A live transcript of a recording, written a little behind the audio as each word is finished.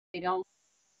They don't.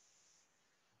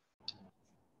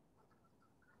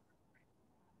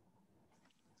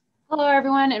 Hello,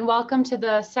 everyone, and welcome to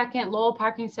the second Lowell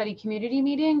Parking Study Community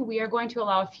Meeting. We are going to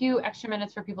allow a few extra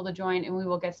minutes for people to join, and we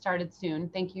will get started soon.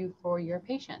 Thank you for your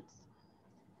patience.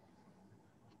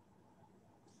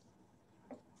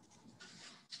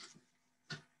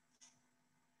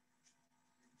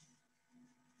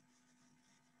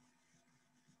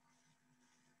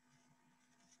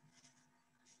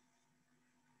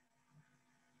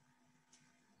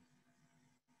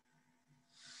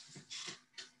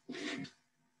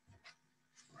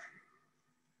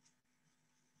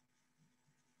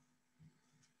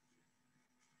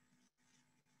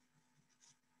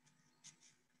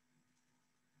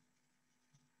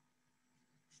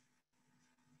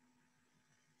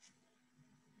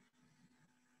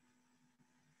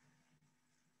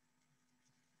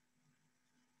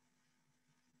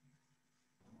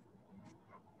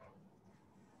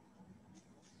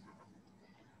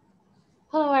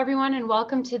 Hello, everyone, and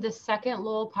welcome to the second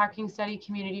Lowell Parking Study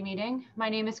Community Meeting. My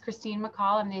name is Christine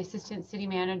McCall. I'm the Assistant City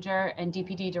Manager and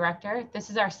DPD Director. This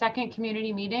is our second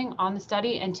community meeting on the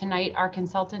study, and tonight our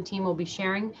consultant team will be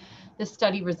sharing the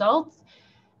study results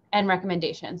and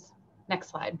recommendations. Next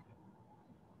slide.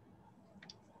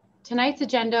 Tonight's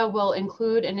agenda will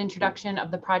include an introduction of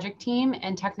the project team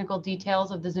and technical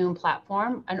details of the Zoom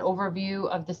platform, an overview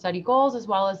of the study goals, as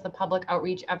well as the public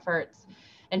outreach efforts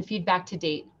and feedback to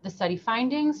date, the study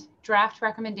findings, draft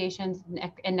recommendations,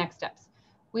 and next steps.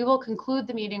 We will conclude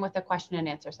the meeting with a question and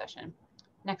answer session.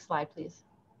 Next slide, please.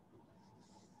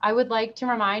 I would like to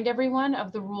remind everyone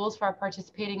of the rules for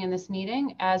participating in this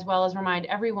meeting, as well as remind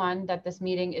everyone that this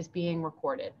meeting is being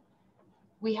recorded.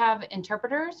 We have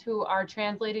interpreters who are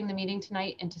translating the meeting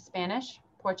tonight into Spanish,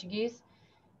 Portuguese,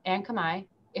 and Khmer.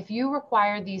 If you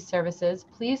require these services,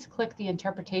 please click the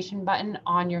interpretation button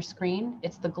on your screen.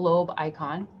 It's the globe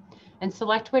icon, and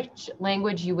select which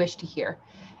language you wish to hear.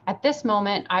 At this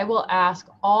moment, I will ask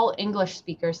all English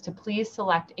speakers to please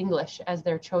select English as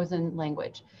their chosen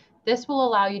language. This will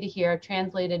allow you to hear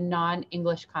translated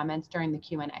non-English comments during the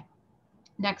Q&A.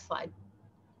 Next slide.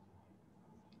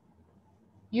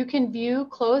 You can view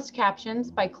closed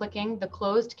captions by clicking the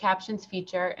closed captions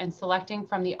feature and selecting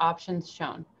from the options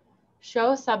shown.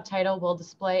 Show subtitle will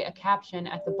display a caption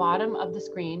at the bottom of the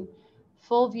screen.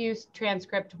 Full view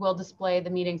transcript will display the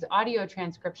meeting's audio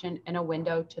transcription in a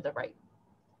window to the right.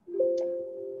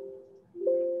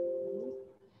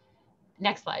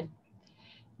 Next slide.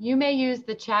 You may use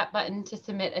the chat button to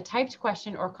submit a typed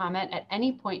question or comment at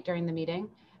any point during the meeting.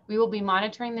 We will be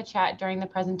monitoring the chat during the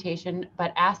presentation,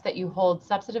 but ask that you hold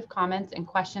substantive comments and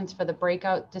questions for the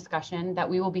breakout discussion that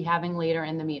we will be having later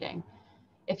in the meeting.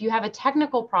 If you have a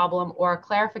technical problem or a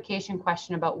clarification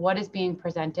question about what is being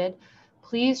presented,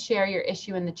 please share your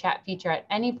issue in the chat feature at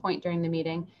any point during the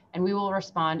meeting, and we will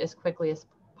respond as quickly as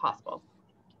possible.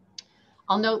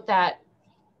 I'll note that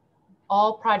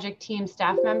all project team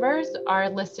staff members are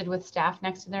listed with staff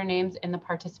next to their names in the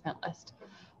participant list.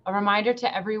 A reminder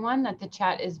to everyone that the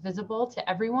chat is visible to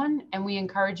everyone, and we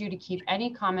encourage you to keep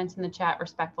any comments in the chat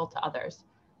respectful to others.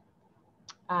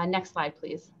 Next slide,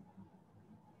 please.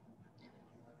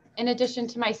 In addition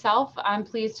to myself, I'm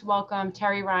pleased to welcome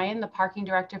Terry Ryan, the Parking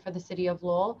Director for the City of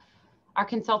Lowell. Our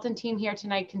consultant team here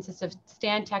tonight consists of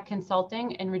Stan Tech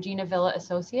Consulting and Regina Villa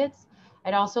Associates.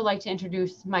 I'd also like to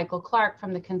introduce Michael Clark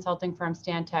from the consulting firm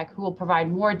Stan Tech, who will provide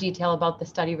more detail about the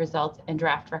study results and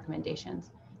draft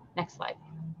recommendations. Next slide.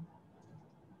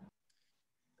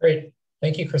 Great,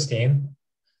 thank you, Christine.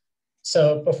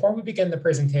 So before we begin the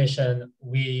presentation,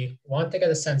 we want to get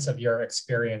a sense of your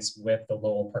experience with the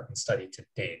Lowell Parking Study to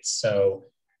date. So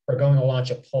we're going to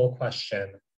launch a poll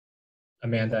question.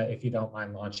 Amanda, if you don't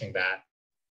mind launching that.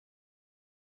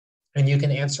 And you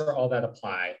can answer all that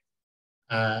apply.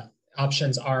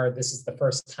 Options are, this is the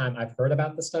first time I've heard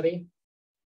about the study.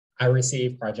 I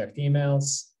received project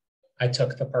emails. I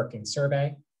took the parking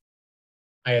survey.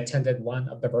 I attended one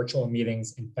of the virtual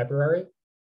meetings in February.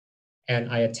 And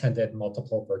I attended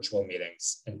multiple virtual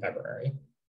meetings in February.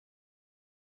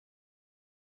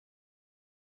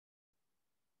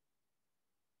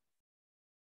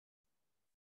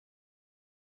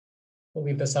 We'll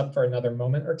leave this up for another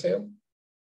moment or two.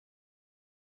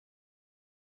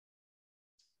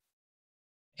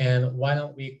 And why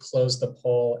don't we close the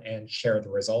poll and share the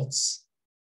results?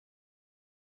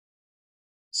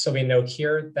 So we note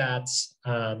here that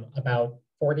about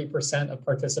 40% of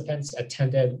participants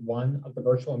attended one of the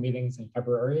virtual meetings in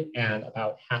February, and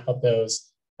about half of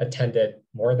those attended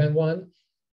more than one.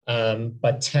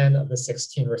 But 10 of the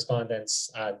 16 respondents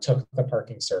took the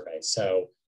parking survey. So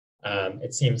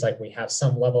It seems like we have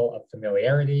some level of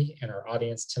familiarity in our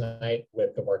audience tonight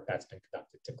with the work that's been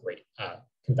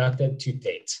conducted to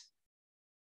date.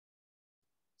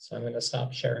 So I'm going to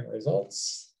stop sharing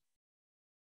results.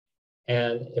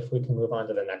 And if we can move on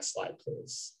to the next slide,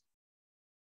 please.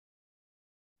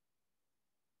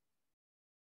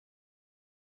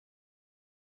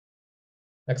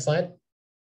 Next slide.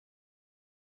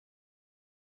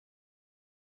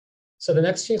 So the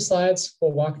next few slides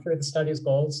will walk through the study's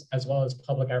goals as well as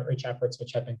public outreach efforts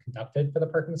which have been conducted for the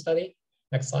parking study.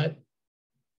 Next slide.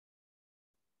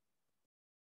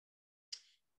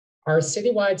 Our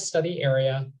citywide study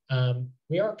area,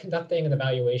 we are conducting an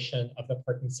evaluation of the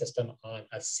parking system on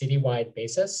a citywide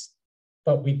basis,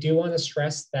 but we do want to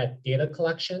stress that data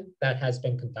collection that has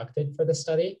been conducted for the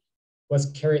study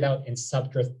was carried out in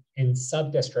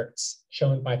sub-districts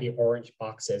shown by the orange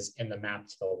boxes in the map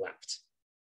to the left.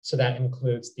 So that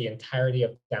includes the entirety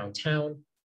of downtown,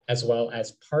 as well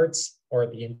as parts or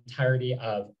the entirety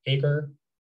of Ager,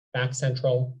 Back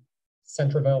Central,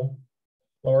 Centreville,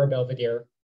 Lower Belvedere,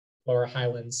 Lower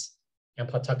Highlands, and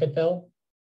Pawtucketville.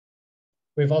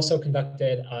 We've also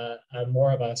conducted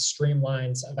more of a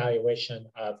streamlined evaluation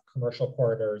of commercial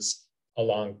corridors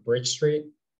along Bridge Street,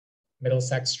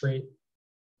 Middlesex Street,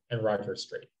 and Rogers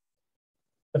Street.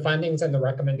 The findings and the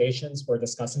recommendations we're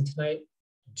discussing tonight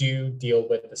do deal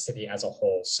with the city as a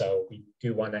whole. So we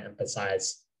do want to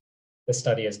emphasize the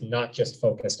study is not just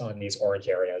focused on these orange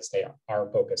areas, they are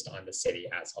focused on the city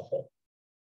as a whole.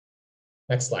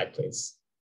 Next slide, please.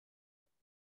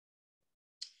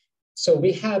 So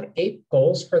we have 8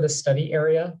 goals for the study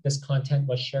area. This content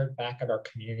was shared back at our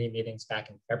community meetings back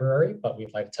in February, but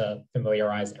we'd like to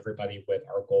familiarize everybody with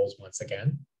our goals once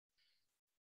again.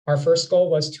 Our first goal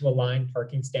was to align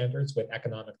parking standards with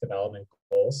economic development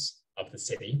goals of the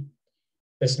city.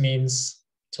 This means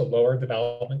to lower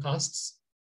development costs,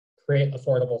 create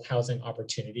affordable housing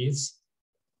opportunities,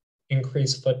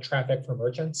 increase foot traffic for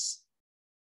merchants,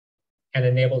 and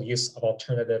enable use of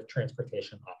alternative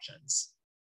transportation options.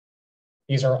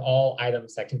 These are all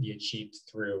items that can be achieved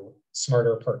through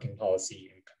smarter parking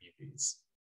policy in communities.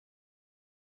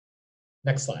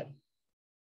 Next slide.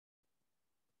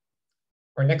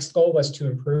 Our next goal was to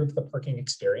improve the parking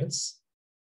experience.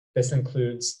 This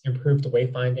includes improved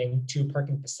wayfinding to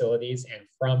parking facilities and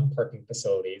from parking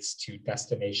facilities to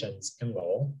destinations in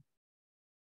Lowell,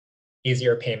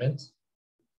 easier payment,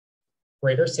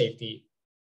 greater safety,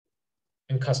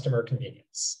 and customer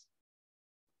convenience.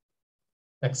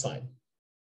 Next slide.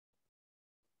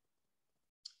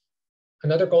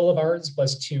 Another goal of ours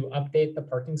was to update the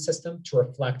parking system to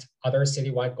reflect other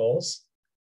citywide goals.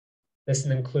 This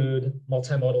can include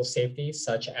multimodal safety,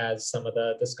 such as some of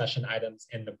the discussion items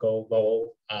in the Go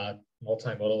Lowell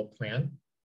multimodal plan,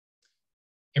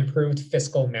 improved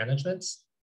fiscal management,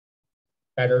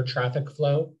 better traffic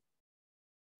flow,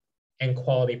 and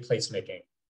quality placemaking.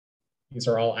 These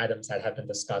are all items that have been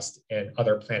discussed in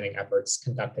other planning efforts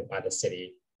conducted by the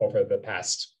city over the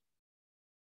past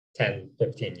 10,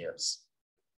 15 years.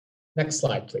 Next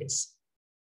slide, please.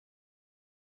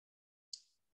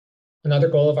 Another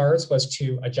goal of ours was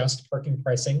to adjust parking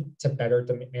pricing to better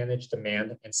manage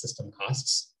demand and system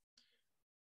costs.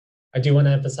 I do want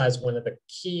to emphasize one of the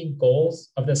key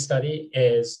goals of this study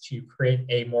is to create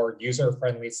a more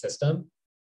user-friendly system.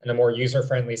 And a more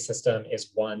user-friendly system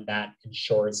is one that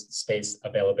ensures space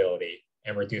availability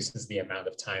and reduces the amount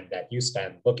of time that you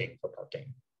spend looking for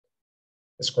parking.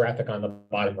 This graphic on the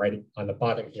bottom right, on the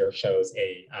bottom here shows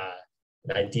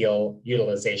an ideal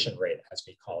utilization rate, as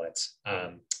we call it,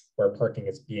 where parking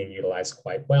is being utilized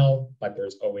quite well, but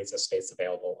there's always a space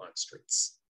available on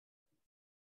streets.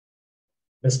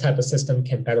 This type of system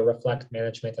can better reflect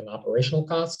management and operational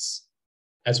costs,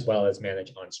 as well as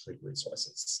manage on-street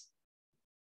resources.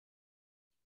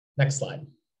 Next slide.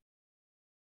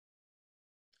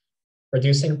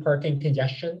 Reducing parking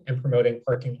congestion and promoting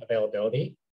parking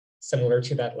availability. Similar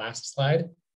to that last slide,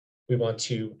 we want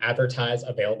to advertise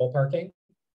available parking,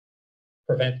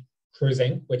 prevent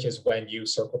cruising, which is when you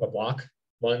circle the block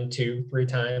 1, 2, 3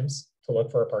 times to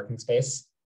look for a parking space,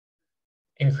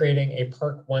 and creating a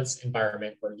park once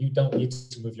environment where you don't need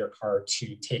to move your car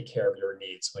to take care of your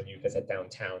needs when you visit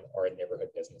downtown or a neighborhood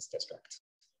business district.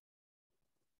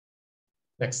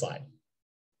 Next slide.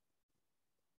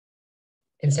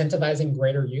 Incentivizing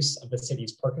greater use of the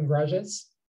city's parking garages.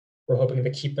 We're hoping to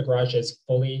keep the garages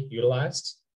fully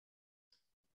utilized,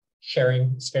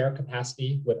 sharing spare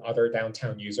capacity with other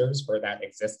downtown users where that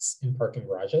exists in parking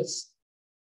garages,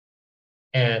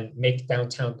 and make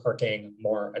downtown parking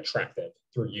more attractive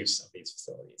through use of these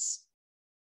facilities.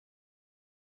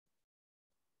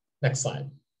 Next slide.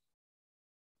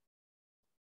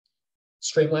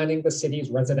 streamlining the city's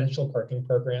residential parking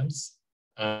programs.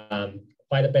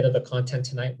 Quite a bit of the content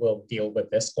tonight will deal with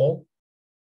this goal.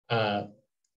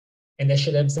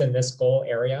 Initiatives in this goal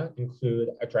area include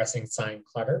addressing sign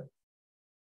clutter,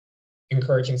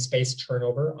 encouraging space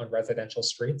turnover on residential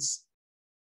streets,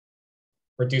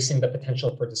 reducing the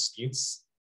potential for disputes,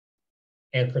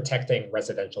 and protecting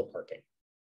residential parking.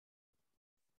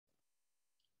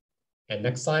 And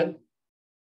next slide.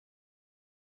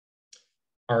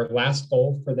 Our last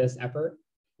goal for this effort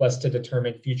was to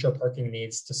determine future parking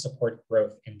needs to support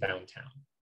growth in downtown.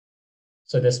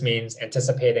 So this means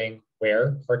anticipating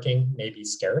where parking may be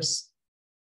scarce,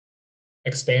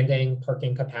 expanding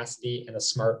parking capacity in a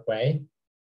smart way,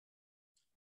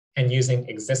 and using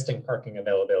existing parking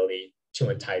availability to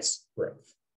entice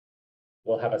growth.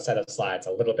 We'll have a set of slides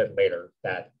a little bit later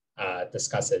that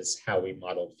discusses how we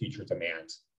modeled future demand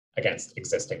against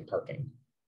existing parking.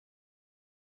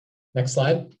 Next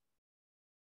slide.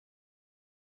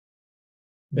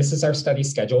 This is our study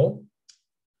schedule.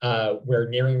 We're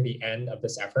nearing the end of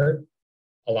this effort.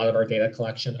 A lot of our data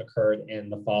collection occurred in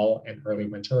the fall and early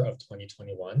winter of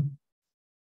 2021.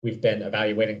 We've been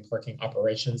evaluating parking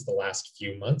operations the last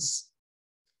few months.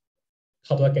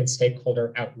 Public and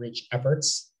stakeholder outreach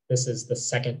efforts. This is the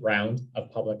second round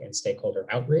of public and stakeholder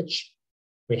outreach.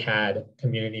 We had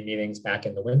community meetings back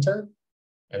in the winter.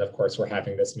 And of course, we're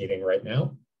having this meeting right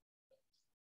now.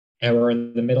 And we're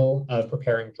in the middle of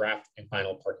preparing draft and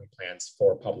final parking plans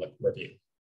for public review.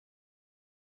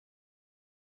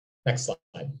 Next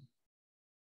slide.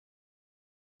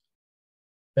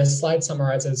 This slide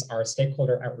summarizes our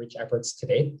stakeholder outreach efforts to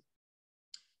date.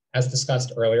 As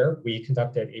discussed earlier, we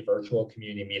conducted a virtual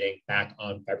community meeting back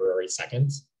on February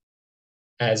 2nd,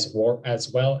 as well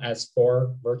as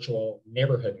 4 virtual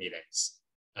neighborhood meetings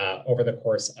over the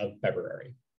course of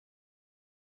February.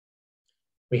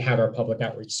 We had our public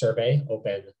outreach survey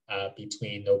open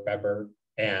between November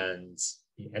and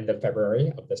the end of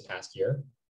February of this past year.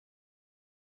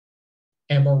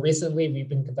 And more recently, we've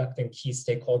been conducting key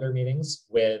stakeholder meetings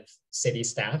with city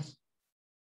staff,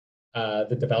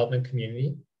 the development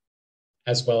community,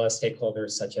 as well as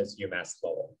stakeholders such as UMass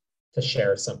Lowell to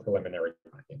share some preliminary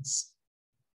findings.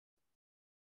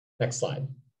 Next slide.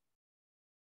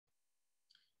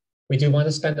 We do want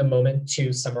to spend a moment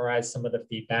to summarize some of the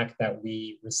feedback that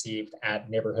we received at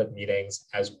neighborhood meetings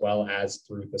as well as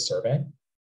through the survey.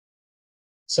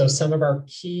 So some of our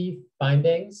key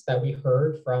findings that we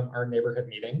heard from our neighborhood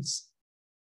meetings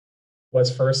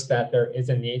was first that there is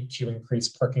a need to increase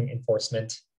parking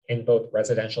enforcement in both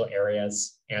residential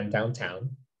areas and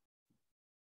downtown.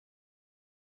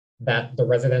 That the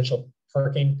residential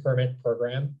parking permit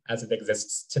program as it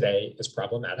exists today is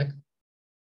problematic.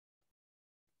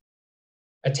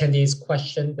 Attendees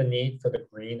questioned the need for the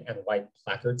green and white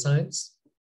placard signs.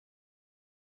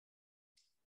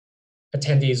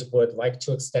 Attendees would like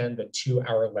to extend the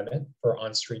 2-hour limit for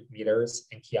on-street meters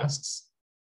and kiosks.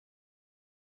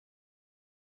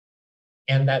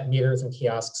 And that meters and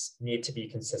kiosks need to be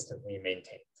consistently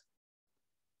maintained.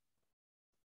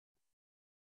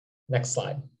 Next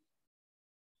slide.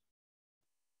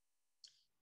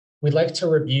 We'd like to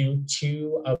review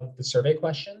 2 of the survey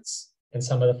questions and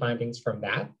some of the findings from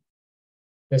that.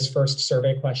 This first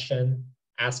survey question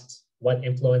asked what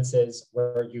influences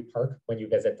where you park when you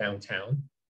visit downtown.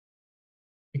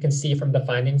 You can see from the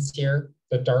findings here,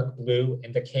 the dark blue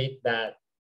indicate that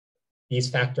these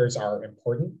factors are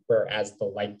important, whereas the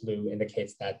light blue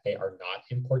indicates that they are not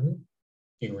important.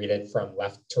 You read it from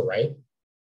left to right.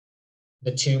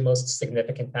 The 2 most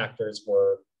significant factors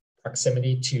were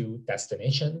proximity to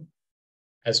destination,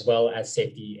 as well as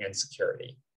safety and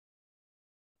security.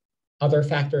 Other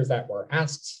factors that were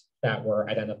asked that were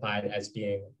identified as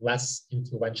being less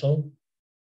influential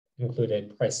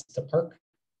included price to park,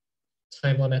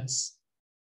 time limits,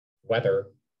 weather,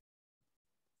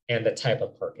 and the type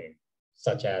of parking,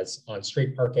 such as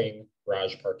on-street parking,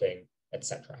 garage parking,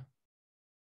 etc.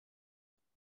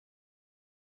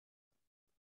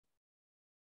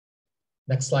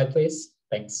 Next slide, please.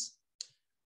 Thanks.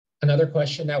 Another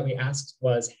question that we asked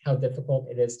was how difficult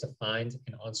it is to find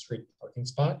an on-street parking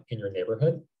spot in your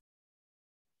neighborhood.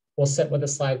 We'll sit with the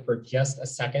slide for just a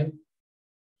second.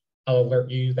 I'll alert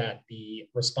you that the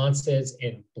responses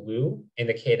in blue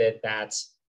indicated that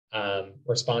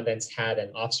respondents had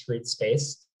an off-street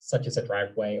space, such as a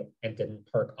driveway, and didn't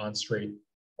park on-street,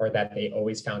 or that they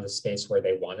always found a space where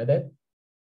they wanted it.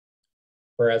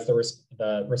 Whereas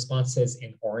the responses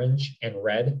in orange and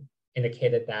red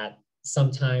indicated that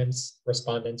sometimes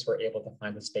respondents were able to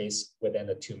find the space within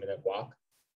a 2-minute walk,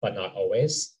 but not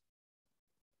always.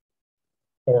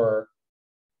 Or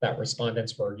that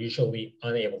respondents were usually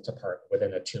unable to park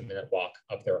within a 2-minute walk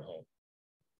of their home.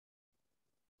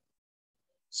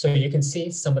 So you can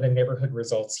see some of the neighborhood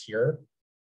results here.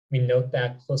 We note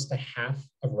that close to half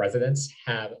of residents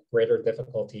have greater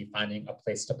difficulty finding a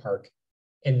place to park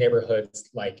in neighborhoods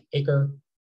like Acre,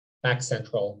 Back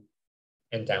Central,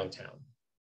 and downtown.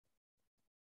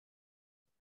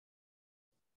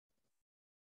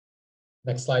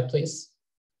 Next slide, please.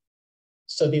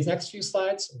 So these next few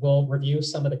slides will review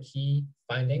some of the key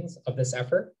findings of this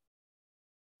effort.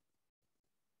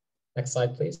 Next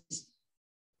slide, please.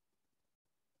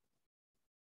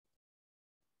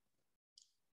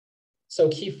 So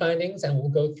key findings, and we'll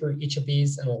go through each of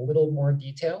these in a little more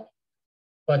detail.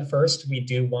 But first, we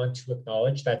do want to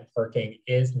acknowledge that parking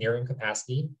is nearing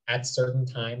capacity at certain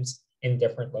times in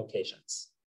different locations.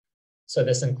 So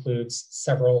this includes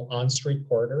several on-street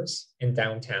corridors in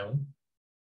downtown,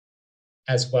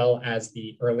 as well as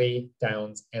the Early,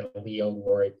 Downs, and Leo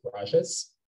Roy garages.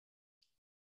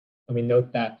 And we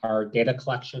note that our data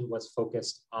collection was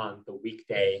focused on the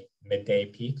weekday midday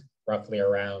peak, roughly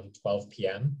around 12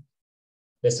 p.m.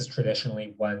 This is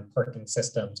traditionally when parking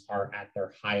systems are at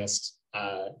their highest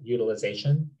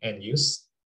utilization and use.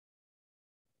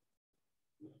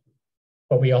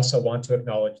 But we also want to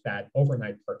acknowledge that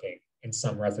overnight parking in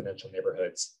some residential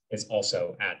neighborhoods is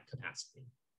also at capacity.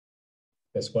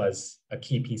 This was a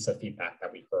key piece of feedback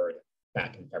that we heard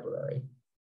back in February.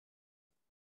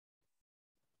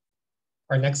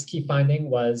 Our next key finding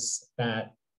was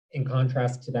that, in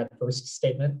contrast to that first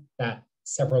statement, that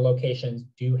several locations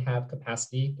do have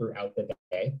capacity throughout the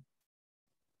day.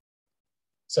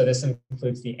 So this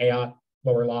includes the Ayotte,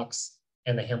 Lower Locks,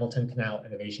 and the Hamilton Canal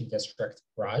Innovation District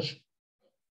garage.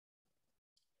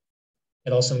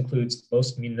 It also includes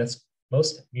most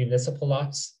municipal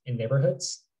lots in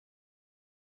neighborhoods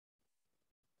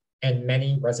and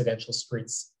many residential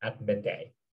streets at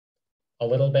midday. A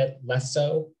little bit less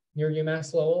so near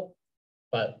UMass Lowell,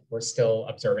 but we're still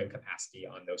observing capacity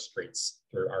on those streets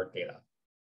through our data.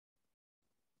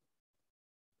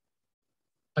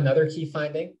 Another key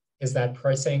finding is that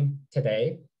pricing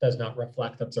today does not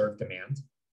reflect observed demand.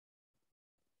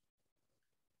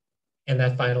 And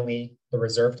that finally, the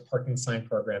reserved parking sign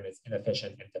program is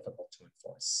inefficient and difficult to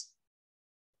enforce.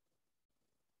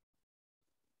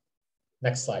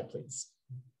 Next slide, please.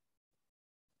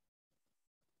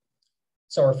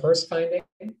 So our first finding,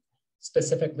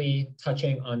 specifically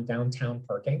touching on downtown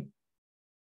parking,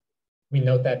 we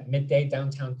note that midday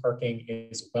downtown parking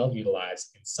is well utilized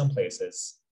in some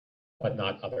places, but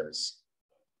not others.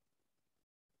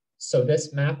 So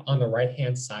this map on the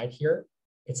right-hand side here,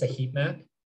 it's a heat map.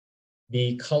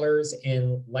 The colors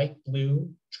in light blue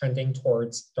trending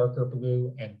towards darker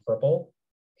blue and purple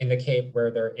indicate where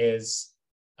there is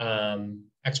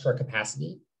extra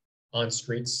capacity on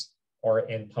streets or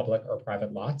in public or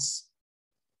private lots.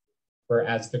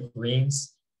 Whereas the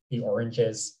greens, the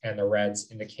oranges, and the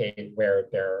reds indicate where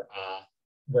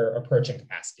we're approaching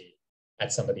capacity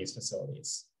at some of these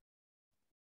facilities.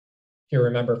 If you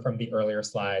remember from the earlier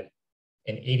slide,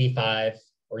 an 85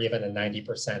 or even a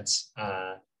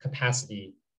 90%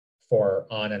 capacity for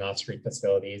on and off street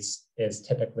facilities is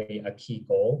typically a key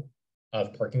goal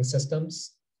of parking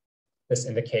systems. This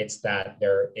indicates that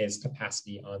there is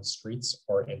capacity on streets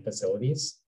or in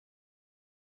facilities,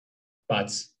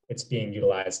 but it's being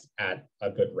utilized at a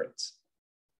good rate.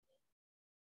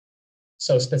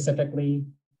 So specifically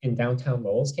in downtown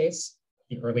Lowell's case,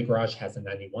 the early garage has a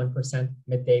 91%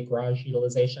 midday garage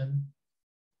utilization,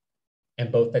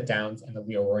 and both the Downs and the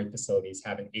Leroy facilities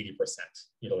have an 80%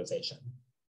 utilization.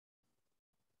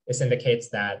 This indicates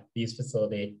that these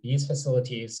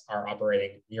facilities are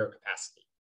operating near capacity.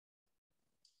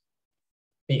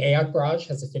 The Ayotte garage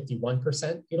has a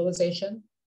 51% utilization,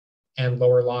 and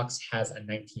Lower Locks has a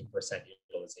 19%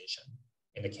 utilization,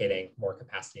 indicating more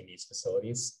capacity in these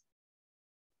facilities.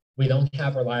 We don't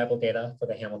have reliable data for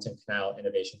the Hamilton Canal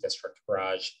Innovation District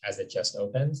garage as it just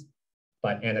opened,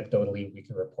 but anecdotally, we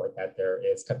can report that there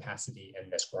is capacity in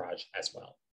this garage as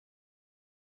well.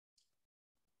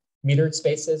 Metered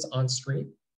spaces on street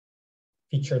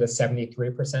featured a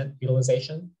 73%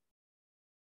 utilization,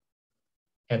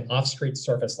 and off-street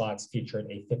surface lots featured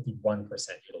a 51%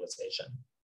 utilization.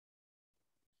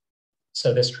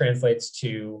 So this translates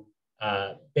to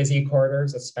busy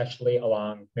corridors, especially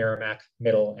along Merrimack,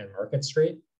 Middle, and Market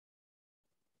Street,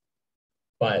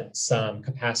 but some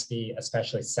capacity,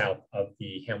 especially south of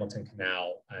the Hamilton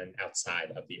Canal and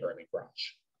outside of the early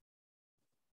garage.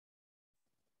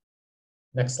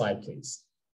 Next slide, please.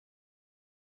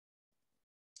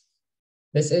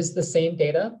 This is the same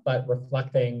data, but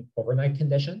reflecting overnight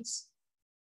conditions.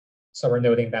 So we're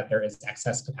noting that there is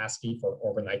excess capacity for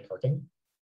overnight parking.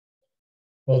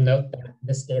 We'll note that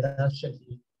this data should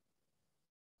be,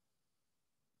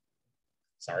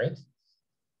 sorry.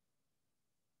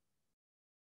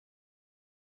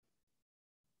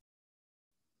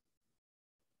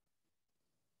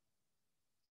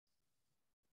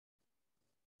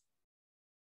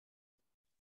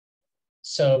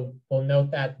 So we'll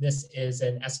note that this is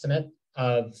an estimate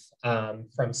of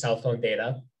from cell phone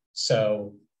data.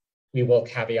 So we will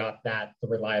caveat that the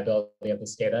reliability of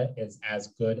this data is as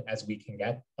good as we can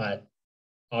get, but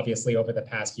obviously over the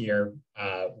past year,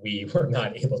 we were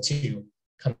not able to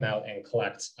come out and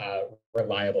collect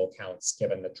reliable counts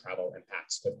given the travel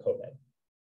impacts with COVID.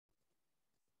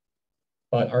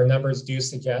 But our numbers do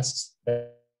suggest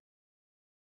that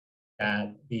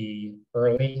the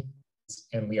early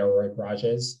and Lowell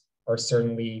garages are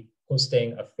certainly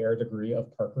hosting a fair degree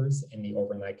of parkers in the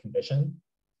overnight condition.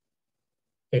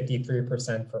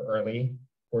 53% for early,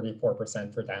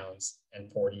 44% for Downs, and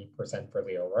 40% for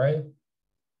Leroy,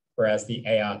 whereas the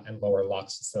AOT and Lower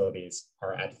Locks facilities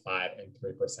are at 5% and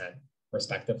 3%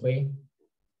 respectively.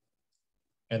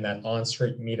 And that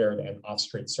on-street metered and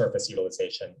off-street surface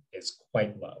utilization is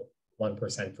quite low,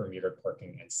 1% for metered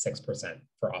parking and 6%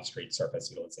 for off-street surface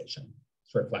utilization,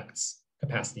 which reflects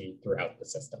capacity throughout the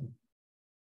system.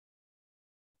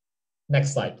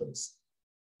 Next slide, please.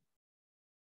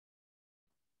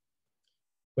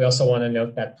 We also want to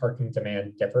note that parking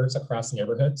demand differs across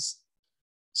neighborhoods.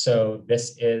 So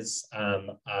this is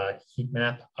a heat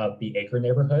map of the Acre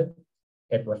neighborhood.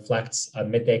 It reflects a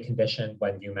midday condition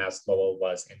when UMass Lowell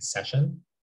was in session.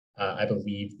 I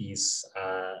believe this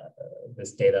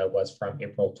data was from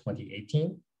April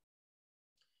 2018.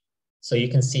 So you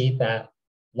can see that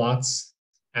lots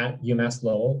at UMass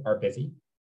Lowell are busy,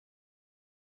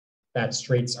 that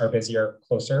streets are busier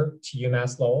closer to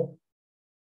UMass Lowell,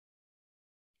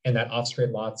 and that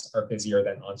off-street lots are busier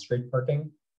than on-street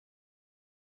parking.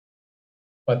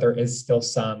 But there is still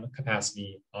some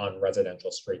capacity on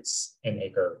residential streets in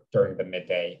Acre during the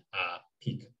midday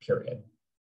peak period.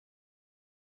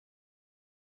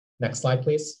 Next slide,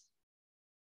 please.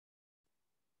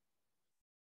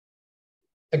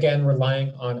 Again,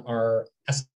 relying on our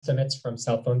estimates from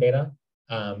cell phone data,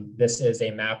 this is a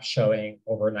map showing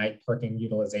overnight parking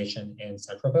utilization in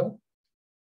Centralville.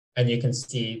 And you can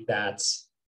see that,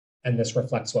 and this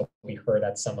reflects what we heard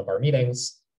at some of our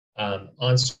meetings,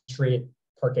 on-street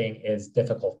parking is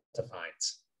difficult to find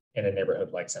in a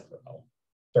neighborhood like Centralville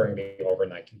during the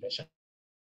overnight condition.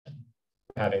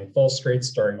 Having full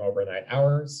streets during overnight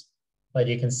hours, but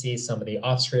you can see some of the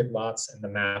off-street lots in the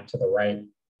map to the right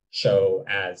show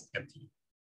as empty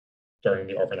during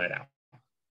the overnight hour.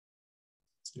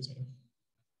 Excuse me.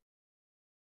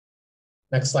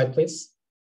 Next slide, please.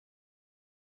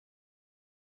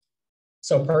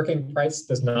 So parking price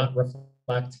does not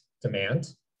reflect demand.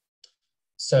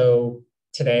 So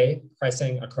today,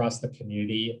 pricing across the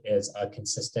community is a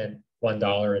consistent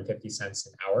 $1.50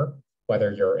 an hour,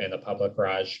 whether you're in a public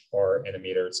garage or in a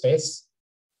metered space.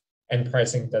 And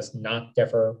pricing does not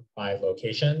differ by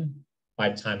location, by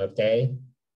time of day,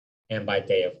 and by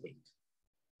day of week.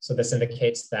 So this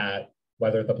indicates that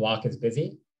whether the block is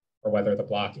busy or whether the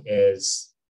block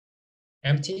is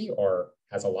empty or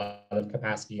has a lot of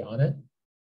capacity on it,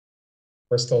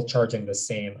 we're still charging the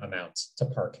same amount to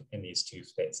park in these two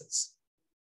spaces.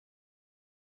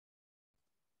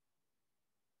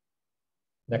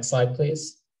 Next slide,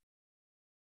 please.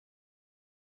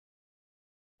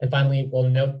 And finally, we'll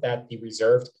note that the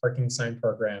reserved parking sign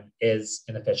program is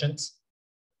inefficient.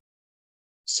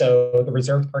 So the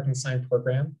reserved parking sign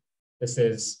program, this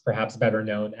is perhaps better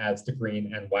known as the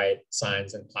green and white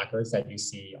signs and placards that you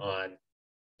see on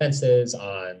fences,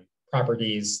 on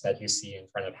properties that you see in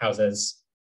front of houses.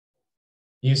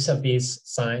 Use of these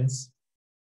signs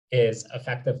is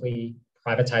effectively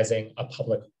privatizing a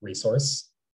public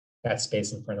resource, that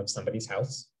space in front of somebody's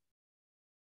house.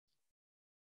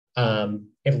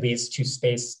 It leads to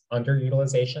space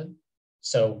underutilization.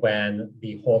 So when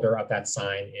the holder of that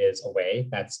sign is away,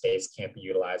 that space can't be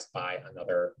utilized by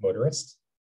another motorist.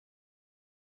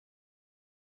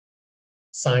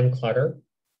 Sign clutter,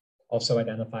 also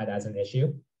identified as an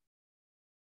issue.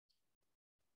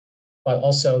 But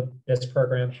also this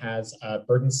program has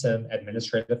burdensome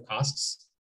administrative costs,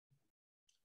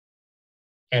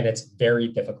 and it's very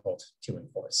difficult to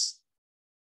enforce.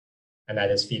 And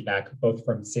that is feedback both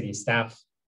from city staff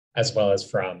as well as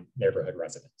from neighborhood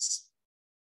residents.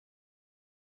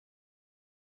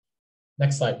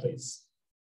 Next slide, please.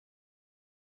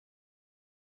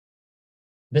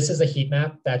 This is a heat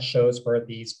map that shows where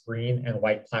these green and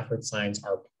white placard signs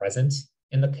are present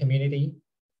in the community.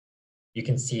 you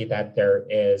can see that there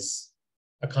is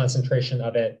a concentration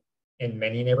of it in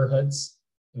many neighborhoods,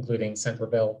 including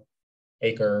Centerville,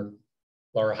 Acre,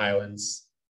 Lower Highlands,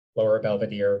 Lower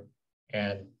Belvedere,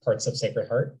 and parts of Sacred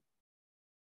Heart.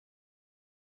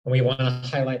 And we want to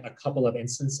highlight a couple of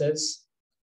instances.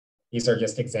 These are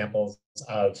just examples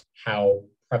of how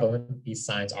prevalent these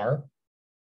signs are.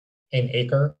 In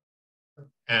Acre,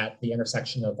 at the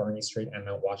intersection of Varney Street and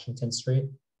Mount Washington Street,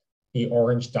 the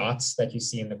orange dots that you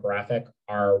see in the graphic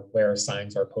are where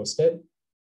signs are posted.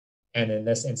 And in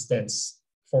this instance,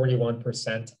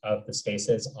 41% of the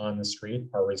spaces on the street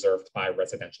are reserved by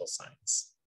residential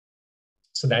signs.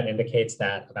 So that indicates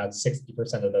that about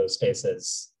 60% of those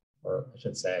spaces, or I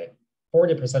should say,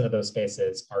 40% of those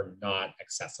spaces are not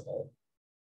accessible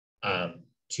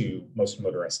to most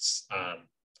motorists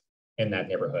in that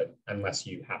neighborhood, unless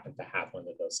you happen to have one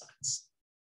of those signs.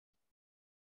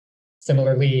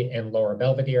 Similarly, in Lower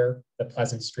Belvedere, the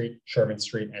Pleasant Street, Sherman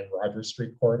Street, and Rogers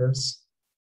Street corridors,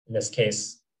 in this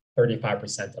case,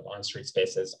 35% of on-street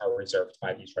spaces are reserved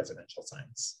by these residential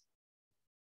signs.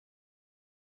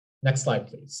 Next slide,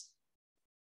 please.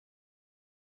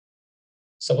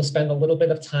 So we'll spend a little bit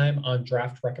of time on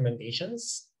draft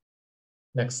recommendations.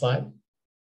 Next slide.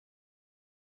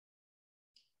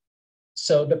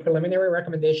 So the preliminary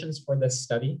recommendations for this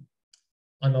study,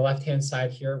 on the left-hand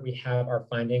side here, we have our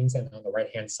findings, and on the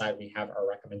right-hand side, we have our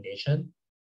recommendation.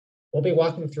 We'll be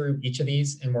walking through each of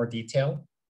these in more detail.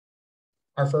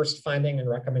 Our first finding and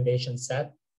recommendation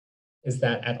set is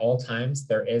that at all times,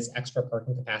 there is extra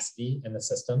parking capacity in the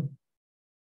system.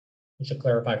 We should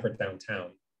clarify for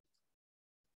downtown.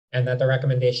 And that the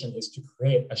recommendation is to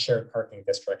create a shared parking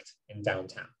district in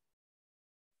downtown.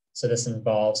 So this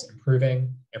involves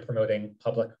improving and promoting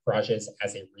public garages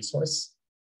as a resource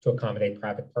to accommodate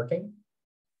private parking,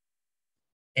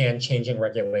 and changing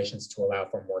regulations to allow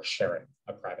for more sharing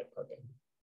of private parking.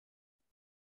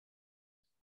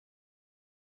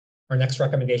 Our next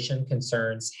recommendation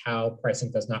concerns how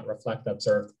pricing does not reflect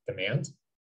observed demand.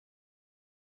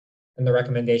 And the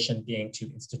recommendation being to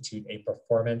institute a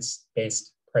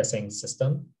performance-based pricing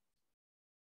system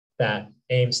that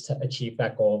aims to achieve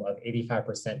that goal of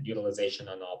 85% utilization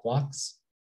on all blocks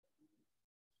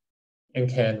and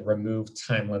can remove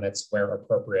time limits where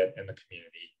appropriate in the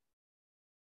community.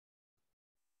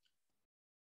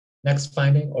 Next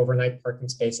finding, overnight parking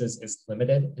spaces is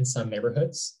limited in some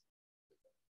neighborhoods.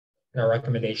 And our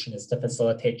recommendation is to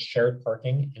facilitate shared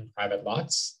parking in private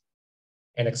lots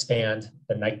and expand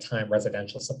the nighttime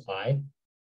residential supply.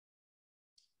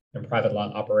 And private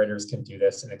lot operators can do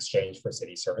this in exchange for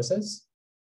city services.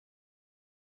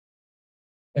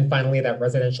 And finally, that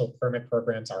residential permit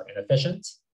programs are inefficient,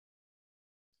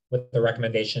 with the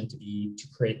recommendation to be to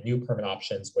create new permit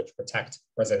options which protect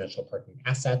residential parking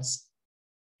assets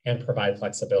and provide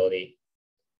flexibility.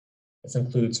 This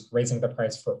includes raising the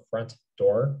price for front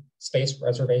door space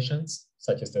reservations,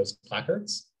 such as those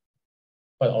placards,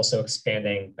 but also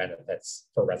expanding benefits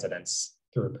for residents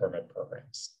through permit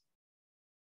programs.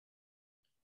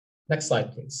 Next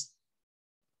slide, please.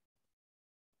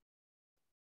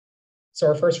 So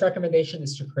our first recommendation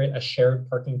is to create a shared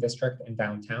parking district in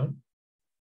downtown.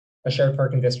 A shared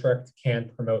parking district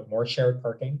can promote more shared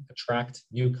parking, attract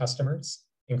new customers,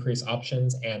 increase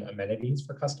options and amenities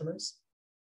for customers.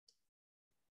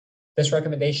 This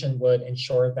recommendation would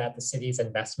ensure that the city's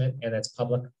investment in its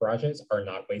public garages are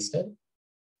not wasted.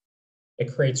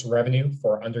 It creates revenue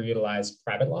for underutilized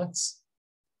private lots,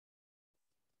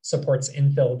 supports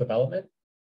infill development,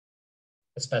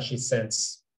 especially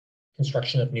since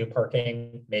construction of new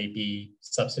parking may be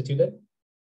substituted,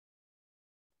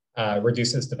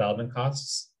 reduces development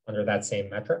costs under that same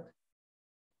metric,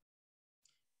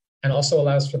 and also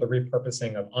allows for the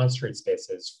repurposing of on-street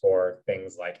spaces for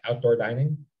things like outdoor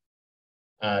dining,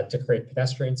 to create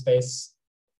pedestrian space,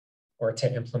 or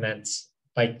to implement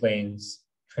bike lanes,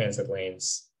 transit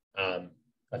lanes,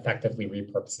 effectively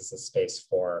repurposes the space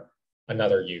for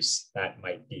another use that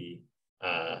might be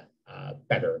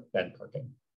better than parking.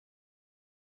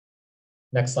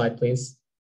 Next slide, please.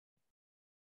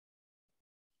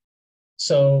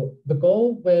 So the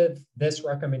goal with this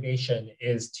recommendation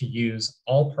is to use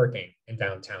all parking in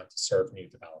downtown to serve new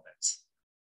developments.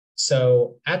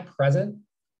 So at present,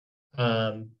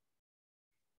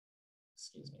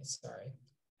 excuse me, sorry.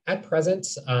 At present,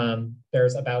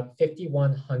 there's about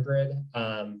 5,100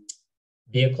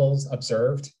 vehicles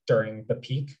observed during the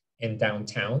peak in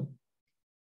downtown,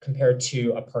 compared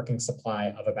to a parking supply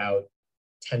of about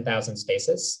 10,000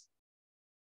 spaces.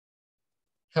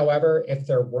 However, if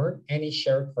there weren't any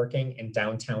shared parking in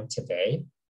downtown today,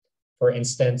 for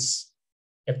instance,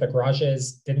 if the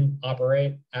garages didn't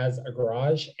operate as a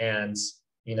garage and,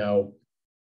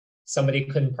 somebody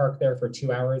couldn't park there for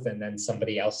 2 hours and then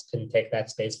somebody else couldn't take that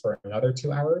space for another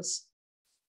 2 hours,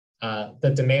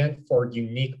 the demand for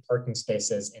unique parking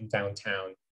spaces in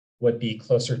downtown would be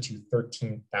closer to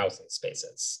 13,000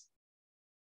 spaces.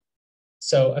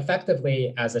 So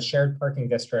effectively, as a shared parking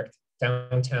district,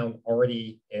 downtown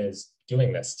already is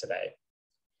doing this today.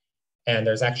 And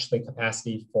there's actually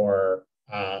capacity for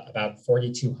about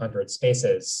 4,200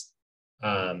 spaces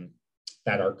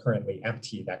that are currently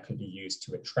empty that could be used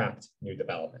to attract new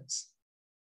developments.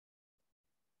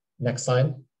 Next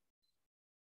slide.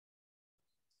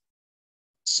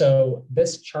 So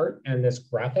this chart and this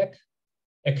graphic,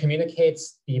 it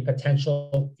communicates the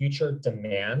potential future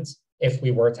demand if we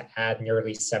were to add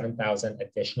nearly 7,000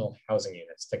 additional housing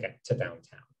units to get to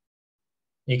downtown.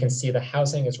 You can see the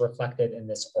housing is reflected in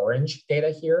this orange data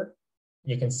here.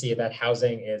 You can see that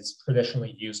housing is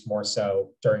traditionally used more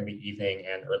so during the evening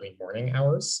and early morning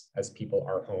hours as people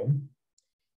are home.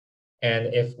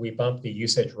 And if we bump the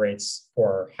usage rates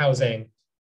for housing,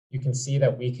 you can see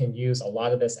that we can use a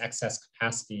lot of this excess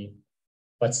capacity,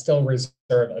 but still reserve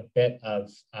a bit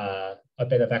of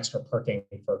extra parking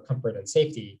for comfort and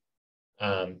safety,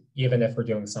 even if we're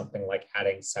doing something like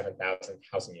adding 7,000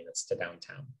 housing units to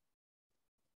downtown.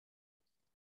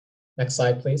 Next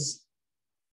slide, please.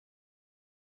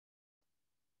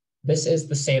 This is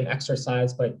the same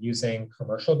exercise, but using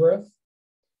commercial growth.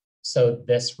 So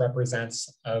this represents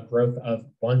a growth of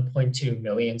 1.2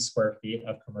 million square feet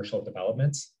of commercial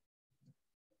development.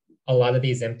 A lot of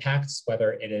these impacts,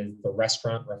 whether it is the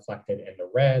restaurant reflected in the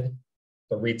red,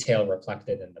 the retail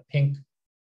reflected in the pink,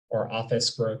 or office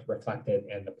growth reflected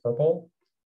in the purple,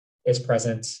 is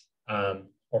present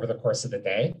over the course of the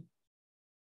day.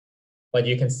 But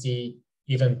you can see,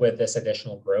 even with this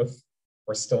additional growth,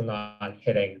 we're still not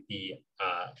hitting the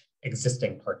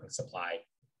existing parking supply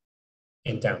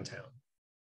in downtown.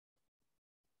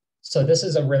 So this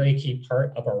is a really key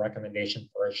part of our recommendation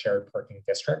for a shared parking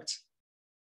district.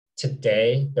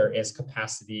 Today, there is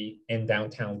capacity in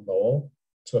downtown Lowell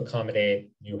to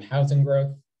accommodate new housing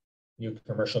growth, new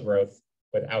commercial growth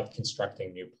without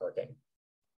constructing new parking.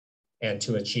 And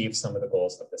to achieve some of the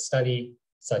goals of the study,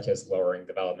 such as lowering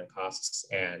development costs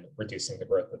and reducing the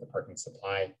growth of the parking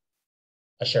supply,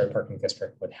 a shared parking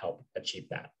district would help achieve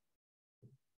that.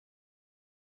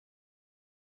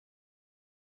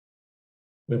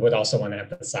 We would also want to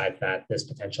emphasize that this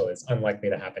potential is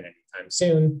unlikely to happen anytime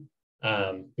soon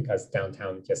because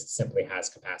downtown just simply has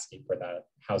capacity for the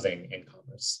housing and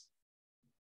commerce.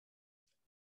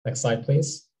 Next slide,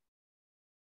 please.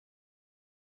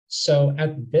 So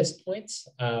at this point,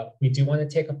 we do want to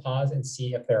take a pause and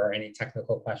see if there are any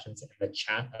technical questions in the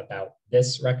chat about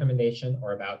this recommendation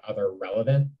or about other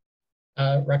relevant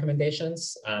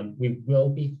recommendations. We will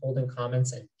be holding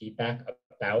comments and feedback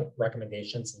about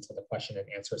recommendations until the question and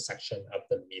answer section of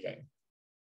the meeting.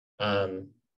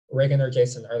 Reagan or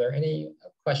Jason, are there any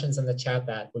questions in the chat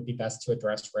that would be best to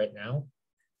address right now?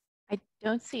 I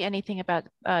don't see anything about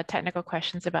technical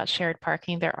questions about shared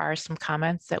parking. There are some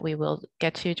comments that we will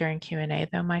get to during Q&A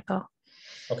though, Michael.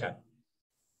 Okay.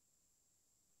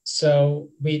 So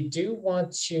we do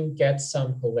want to get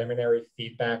some preliminary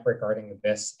feedback regarding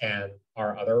this and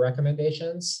our other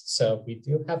recommendations. So we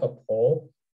do have a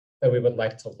poll that we would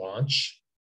like to launch.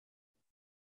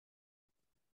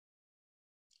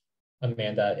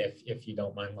 Amanda, if you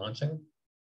don't mind launching.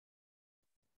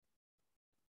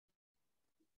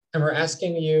 And we're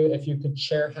asking you if you could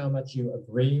share how much you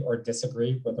agree or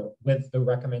disagree with the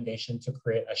recommendation to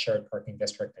create a shared parking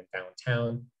district in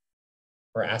downtown.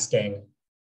 We're asking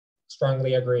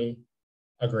strongly agree,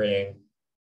 agreeing,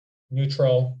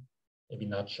 neutral, maybe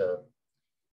not sure,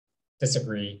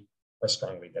 disagree, or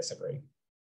strongly disagree.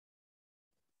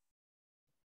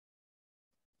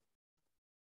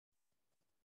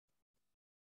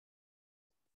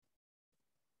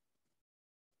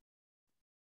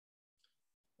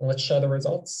 Let's show the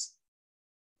results.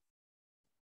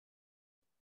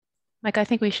 Mike, I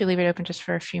think we should leave it open just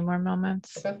for a few more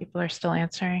moments. Okay. People are still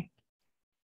answering.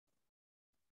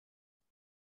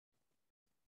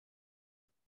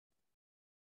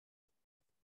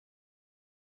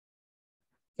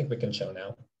 I think we can show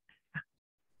now.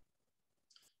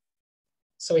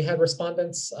 So we had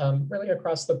respondents really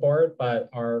across the board, but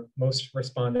our most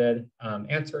responded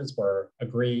answers were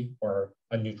agree or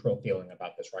a neutral feeling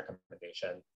about this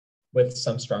recommendation, with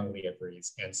some strongly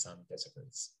agrees and some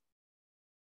disagrees.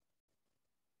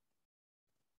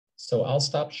 So I'll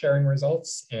stop sharing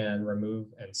results and move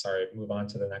on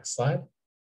to the next slide.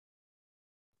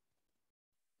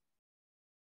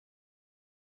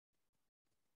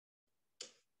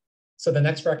 So the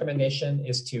next recommendation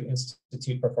is to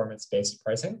institute performance-based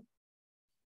pricing.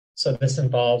 So this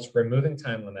involves removing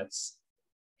time limits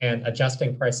and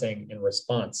adjusting pricing in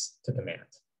response to demand.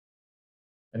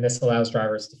 And this allows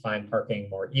drivers to find parking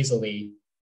more easily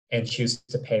and choose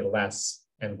to pay less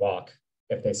and walk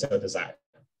if they so desire.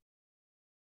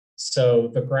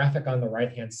 So the graphic on the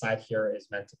right-hand side here is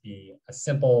meant to be a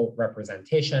simple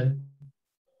representation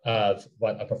of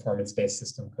what a performance-based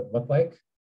system could look like,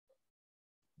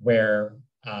 where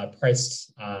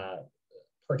priced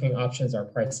parking options are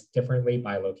priced differently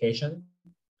by location,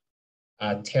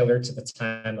 tailored to the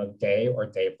time of day or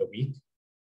day of the week,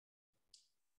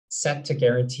 set to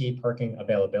guarantee parking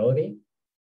availability.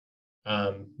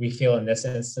 We feel in this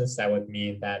instance that would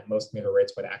mean that most meter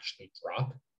rates would actually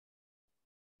drop,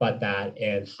 but that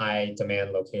in high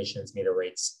demand locations, meter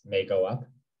rates may go up.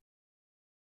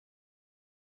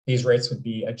 These rates would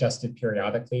be adjusted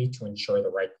periodically to ensure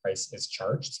the right price is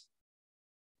charged.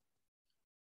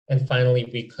 And finally,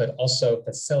 we could also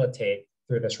facilitate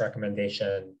through this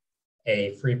recommendation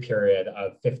a free period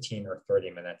of 15 or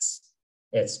 30 minutes.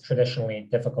 It's traditionally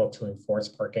difficult to enforce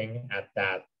parking at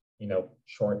that,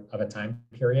 short of a time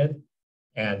period.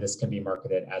 And this can be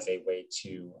marketed as a way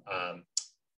to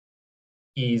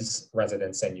ease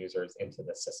residents and users into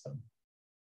the system.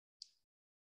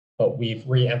 But we've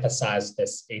re-emphasized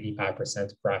this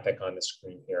 85% graphic on the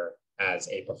screen here as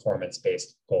a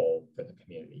performance-based goal for the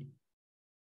community.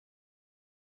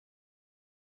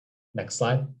 Next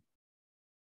slide.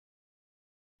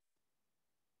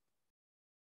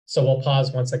 So we'll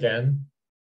pause once again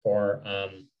for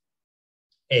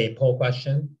a poll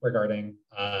question regarding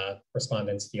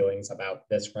respondents' feelings about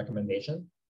this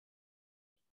recommendation,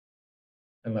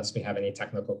 unless we have any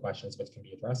technical questions which can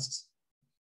be addressed.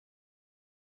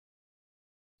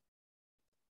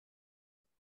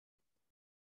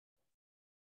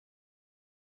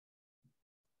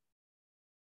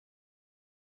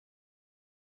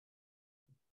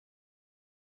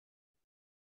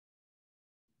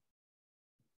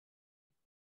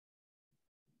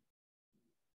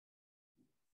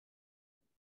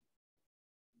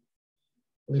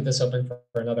 Leave this open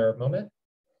for another moment.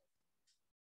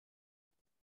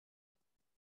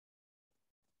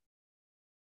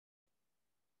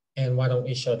 And why don't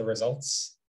we show the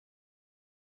results?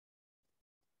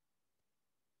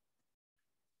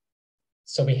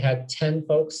 So we had 10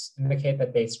 folks indicate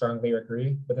that they strongly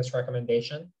agree with this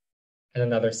recommendation, and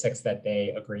another 6 that they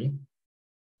agree.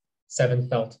 7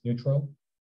 felt neutral,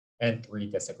 and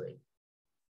 3 disagreed.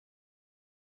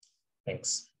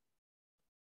 Thanks.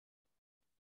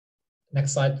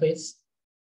 Next slide, please.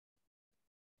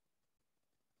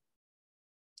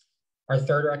 Our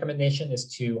third recommendation is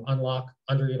to unlock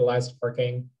underutilized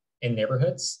parking in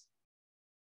neighborhoods.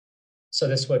 So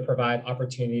this would provide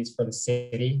opportunities for the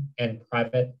city and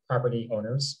private property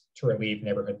owners to relieve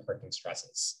neighborhood parking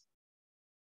stresses.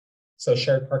 So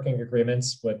shared parking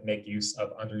agreements would make use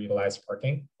of underutilized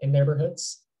parking in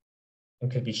neighborhoods and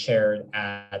could be shared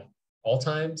at all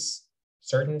times,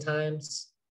 certain times,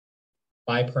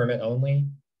 by permit only,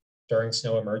 during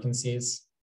snow emergencies.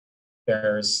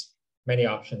 There's many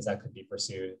options that could be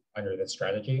pursued under this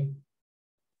strategy.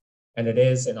 And it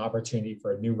is an opportunity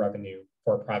for new revenue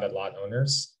for private lot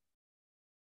owners.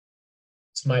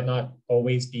 This might not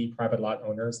always be private lot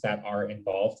owners that are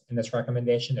involved in this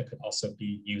recommendation. It could also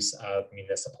be use of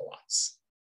municipal lots.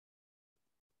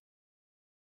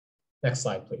 Next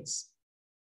slide, please.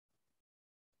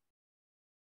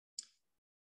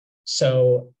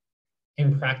 So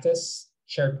in practice,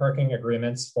 shared parking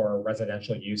agreements for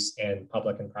residential use in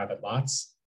public and private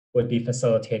lots would be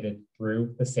facilitated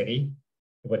through the city.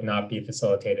 It would not be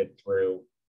facilitated through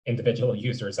individual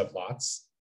users of lots,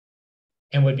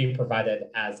 and would be provided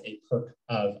as a perk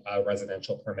of a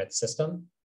residential permit system.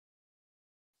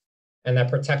 And that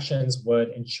protections would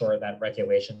ensure that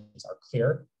regulations are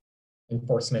clear,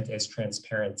 enforcement is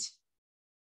transparent,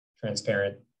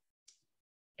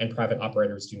 and private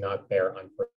operators do not bear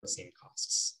unforeseen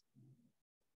costs.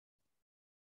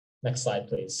 Next slide,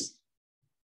 please.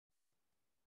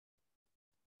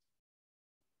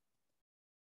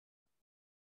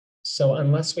 So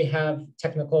unless we have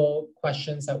technical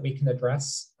questions that we can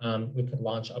address, we could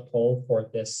launch a poll for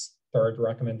this third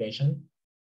recommendation.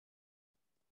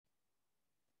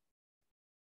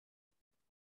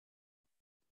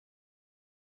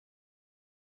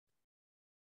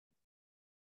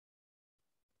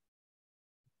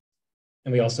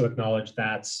 And we also acknowledge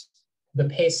that the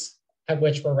pace at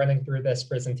which we're running through this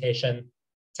presentation,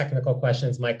 technical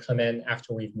questions might come in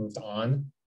after we've moved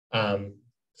on.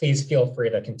 Please feel free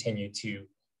to continue to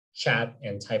chat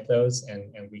and type those,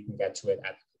 and we can get to it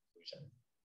at the conclusion.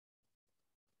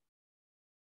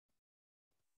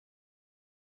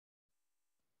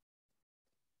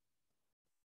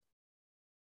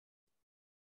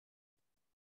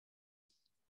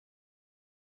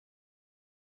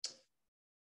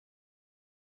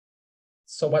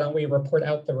 So why don't we report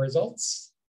out the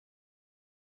results?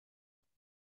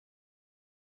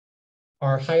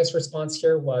 Our highest response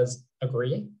here was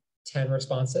agree, 10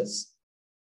 responses.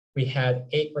 We had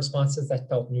 8 responses that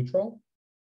felt neutral,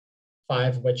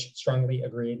 5 which strongly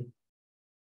agreed,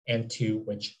 and 2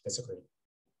 which disagreed.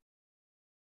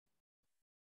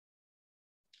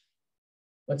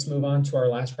 Let's move on to our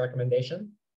last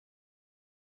recommendation.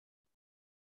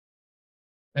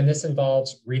 And this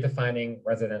involves redefining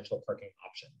residential parking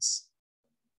options.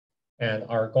 And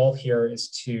our goal here is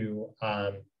to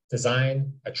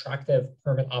design attractive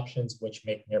permit options which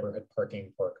make neighborhood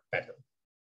parking work better.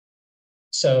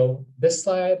 So this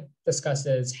slide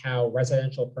discusses how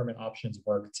residential permit options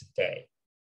work today.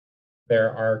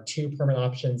 There are 2 permit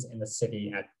options in the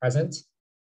city at present.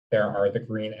 There are the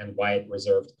green and white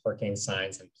reserved parking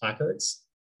signs and placards,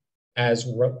 as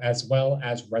well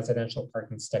as residential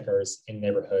parking stickers in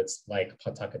neighborhoods like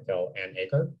Pawtucketville and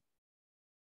Acre.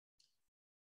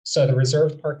 So the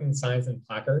reserved parking signs and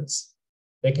placards,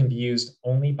 they can be used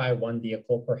only by 1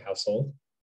 vehicle per household,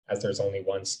 as there's only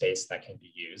 1 space that can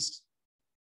be used.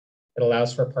 It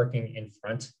allows for parking in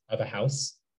front of a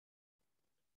house.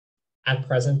 At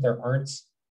present, there aren't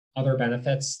other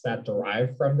benefits that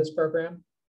derive from this program,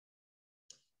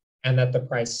 and that the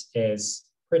price is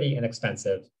pretty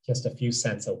inexpensive, just a few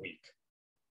cents a week,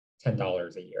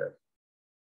 $10 a year.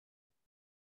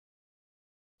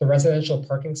 The residential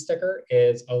parking sticker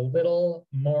is a little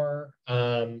more,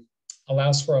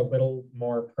 allows for a little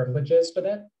more privileges with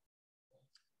it.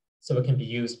 So it can be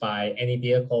used by any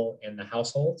vehicle in the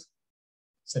household,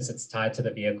 since it's tied to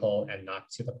the vehicle and not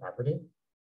to the property.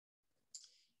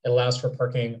 It allows for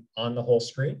parking on the whole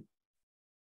street.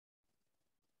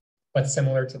 But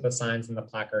similar to the signs and the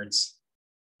placards,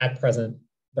 at present,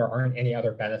 there aren't any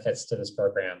other benefits to this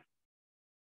program.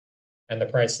 And the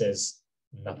price is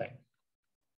nothing.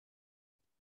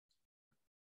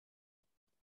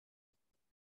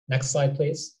 Next slide,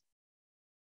 please.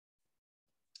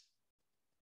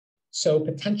 So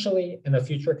potentially in a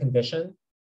future condition,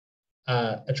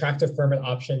 attractive permit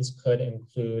options could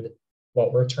include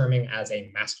what we're terming as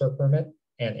a master permit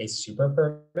and a super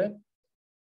permit.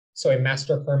 So a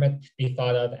master permit could be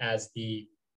thought of as the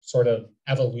sort of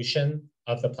evolution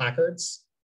of the placards,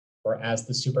 whereas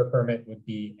the super permit would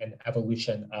be an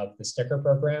evolution of the sticker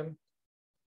program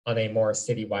on a more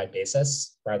citywide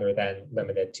basis rather than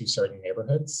limited to certain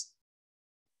neighborhoods.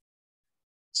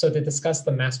 So to discuss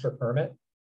the master permit,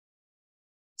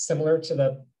 similar to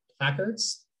the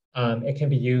placards, it can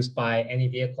be used by any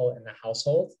vehicle in the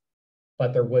household,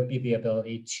 but there would be the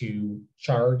ability to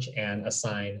charge and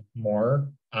assign more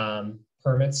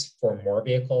permits for more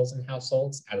vehicles in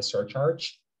households at a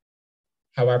surcharge.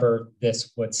 However,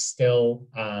 this would still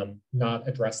not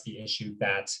address the issue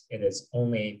that it is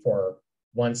only for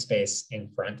 1 space in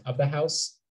front of the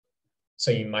house.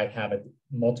 So you might have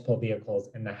multiple vehicles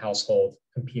in the household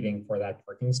competing for that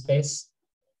parking space.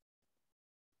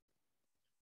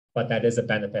 But that is a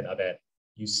benefit of it.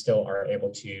 You still are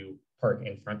able to park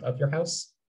in front of your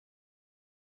house.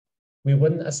 We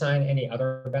wouldn't assign any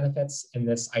other benefits in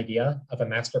this idea of a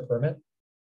master permit,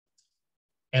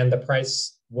 and the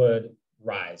price would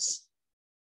rise.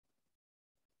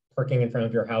 Parking in front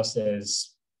of your house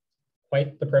is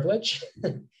quite the privilege,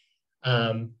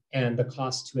 and the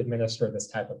cost to administer this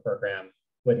type of program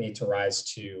would need to rise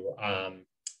to,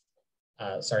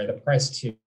 the price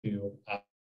to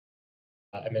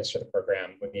administer the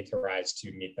program would need to rise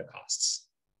to meet the costs,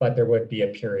 but there would be a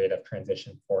period of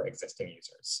transition for existing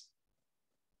users.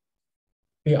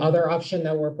 The other option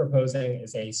that we're proposing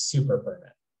is a super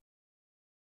permit.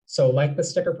 So like the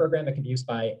sticker program, it can be used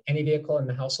by any vehicle in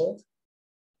the household,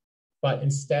 but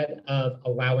instead of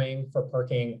allowing for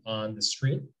parking on the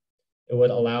street, it would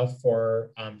allow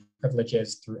for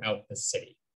privileges throughout the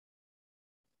city.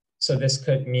 So this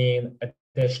could mean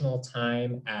additional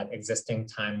time at existing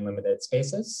time-limited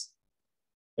spaces.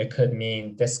 It could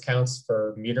mean discounts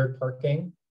for metered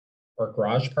parking or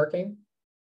garage parking.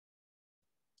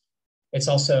 It's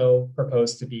also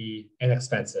proposed to be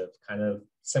inexpensive, kind of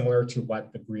similar to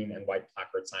what the green and white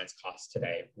placard signs cost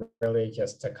today, really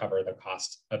just to cover the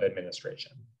cost of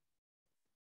administration.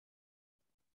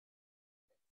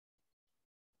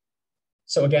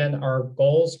 So again, our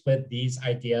goals with these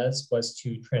ideas was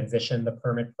to transition the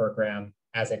permit program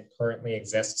as it currently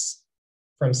exists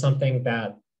from something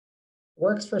that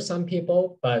works for some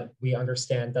people, but we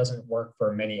understand doesn't work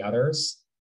for many others,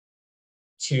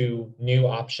 to new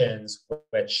options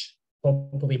which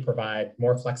hopefully provide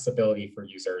more flexibility for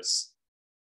users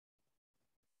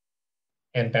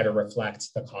and better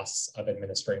reflect the costs of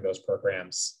administering those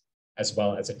programs, as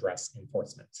well as address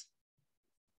enforcement.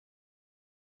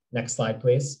 Next slide,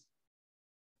 please.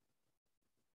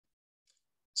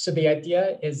 So the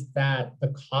idea is that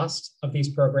the cost of these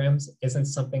programs isn't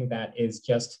something that is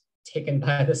just taken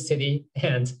by the city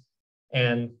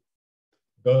and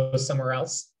goes somewhere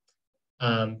else.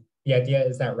 The idea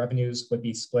is that revenues would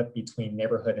be split between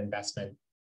neighborhood investment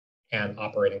and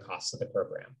operating costs of the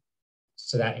program.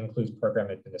 So that includes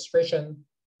program administration,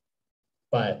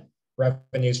 but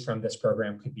revenues from this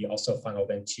program could be also funneled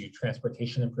into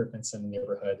transportation improvements in the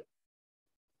neighborhood,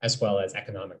 as well as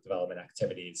economic development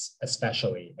activities,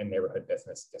 especially in neighborhood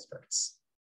business districts.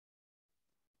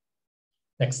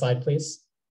 Next slide, please.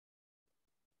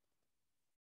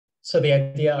 So the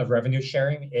idea of revenue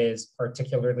sharing is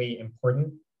particularly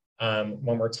important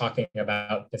when we're talking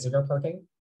about visitor parking.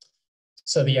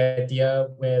 So the idea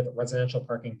with residential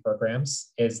parking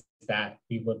programs is that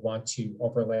we would want to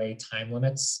overlay time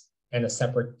limits and a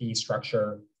separate fee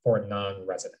structure for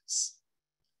non-residents.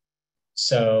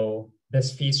 So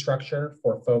this fee structure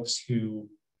for folks who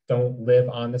don't live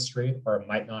on the street or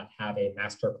might not have a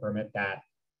master permit that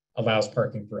allows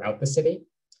parking throughout the city,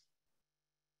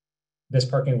 this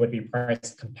parking would be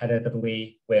priced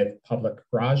competitively with public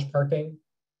garage parking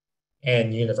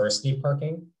and university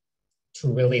parking to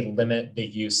really limit the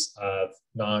use of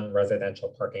non-residential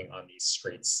parking on these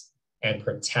streets and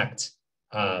protect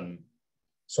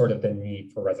sort of the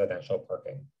need for residential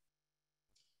parking.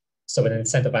 So it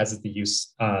incentivizes the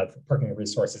use of parking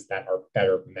resources that are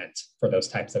better meant for those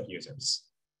types of users.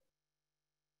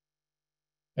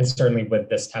 And certainly with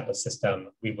this type of system,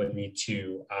 we would need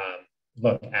to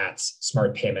look at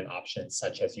smart payment options,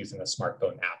 such as using a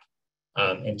smartphone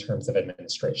app in terms of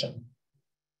administration.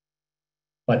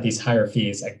 But these higher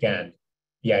fees, again,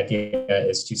 the idea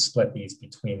is to split these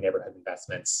between neighborhood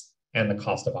investments and the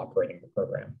cost of operating the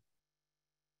program.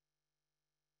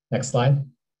 Next slide.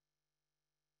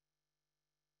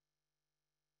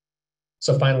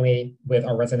 So finally, with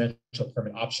our residential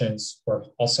permit options, we're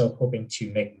also hoping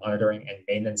to make monitoring and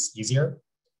maintenance easier.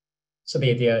 So the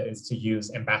idea is to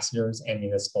use ambassadors and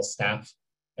municipal staff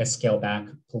and scale back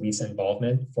police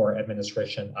involvement for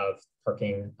administration of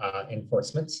parking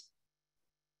enforcement.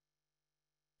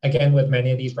 Again, with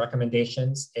many of these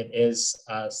recommendations, it is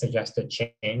a suggested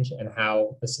change in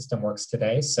how the system works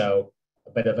today. So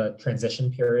a bit of a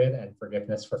transition period and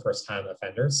forgiveness for first-time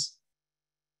offenders,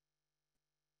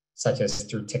 such as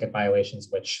through ticket violations,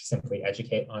 which simply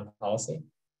educate on policy.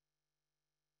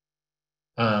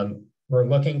 We're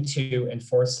looking to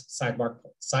enforce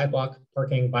sidewalk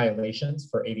parking violations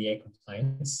for ADA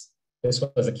compliance. This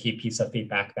was a key piece of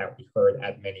feedback that we heard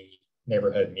at many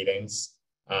neighborhood meetings.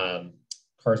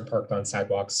 Cars parked on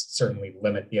sidewalks certainly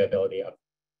limit the ability of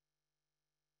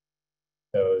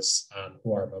those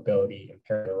who are mobility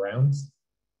impaired around.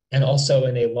 And also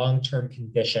in a long-term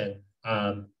condition,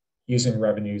 using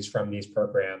revenues from these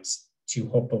programs to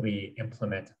hopefully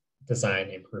implement design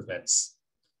improvements.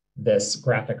 This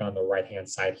graphic on the right-hand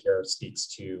side here speaks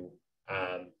to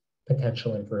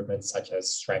potential improvements such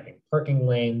as striping parking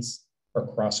lanes or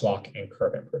crosswalk and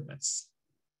curb improvements.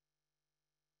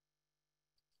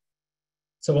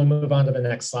 So we'll move on to the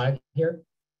next slide here.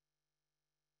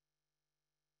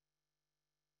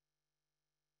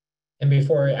 And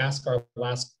before I ask our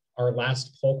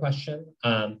last poll question,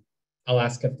 I'll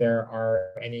ask if there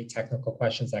are any technical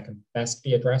questions that can best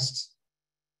be addressed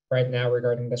right now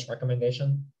regarding this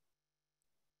recommendation.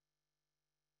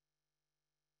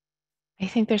 I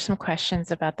think there's some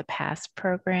questions about the PASS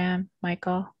program,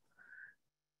 Michael.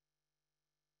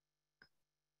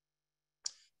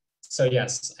 So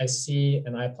yes, I see,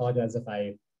 and I apologize if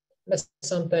I missed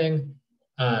something.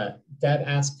 Deb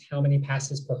asked how many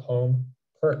passes per home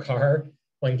per car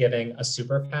when giving a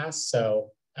super pass. So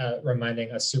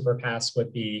reminding a super pass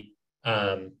would be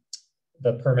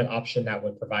the permit option that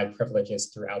would provide privileges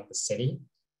throughout the city.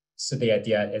 So the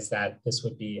idea is that this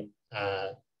would be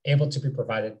able to be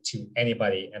provided to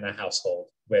anybody in a household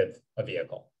with a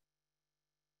vehicle.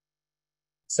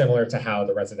 Similar to how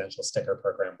the residential sticker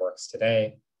program works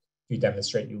today. If you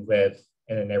demonstrate you live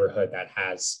in a neighborhood that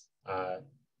has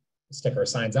sticker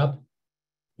signs up,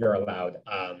 you're allowed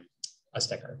a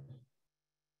sticker.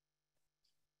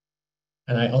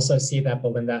 And I also see that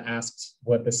Belinda asked,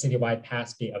 would the citywide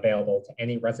pass be available to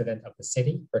any resident of the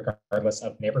city, regardless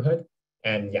of neighborhood?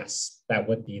 And yes, that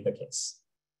would be the case.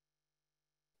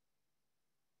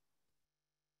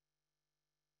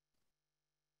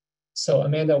 So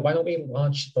Amanda, why don't we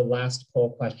launch the last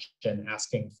poll question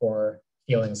asking for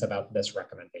feelings about this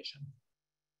recommendation?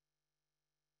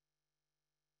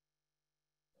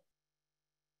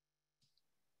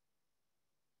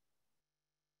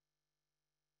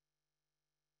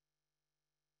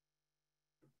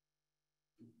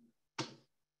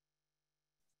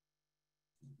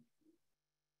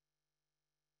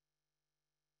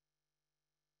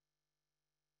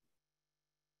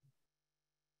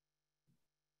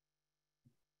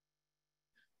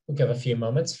 We'll give a few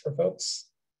moments for folks.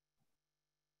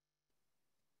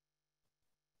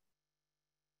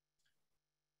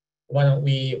 Why don't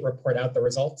we report out the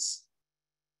results?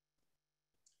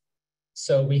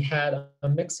 So we had a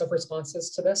mix of responses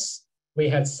to this. We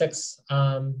had 6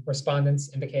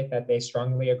 respondents indicate that they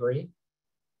strongly agree.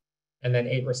 And then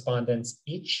 8 respondents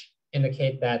each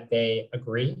indicate that they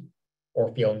agree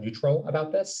or feel neutral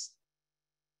about this.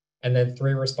 And then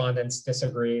 3 respondents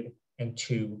disagreed and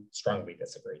 2 strongly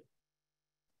disagreed.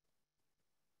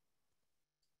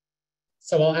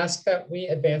 So I'll ask that we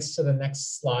advance to the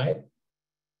next slide.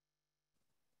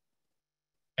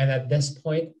 And at this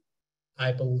point,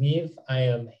 I believe I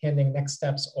am handing next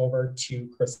steps over to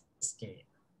Christine,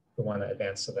 who want to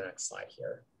advance to the next slide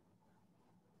here.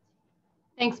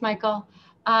 Thanks, Michael.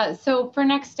 So for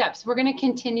next steps, we're going to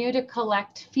continue to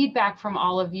collect feedback from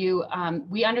all of you.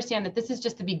 We understand that this is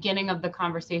just the beginning of the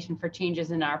conversation for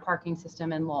changes in our parking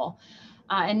system in Lowell.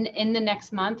 And in the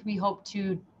next month, we hope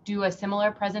to do a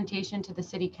similar presentation to the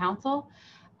City Council.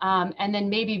 And then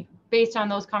maybe based on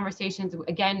those conversations,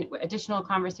 again, additional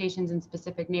conversations in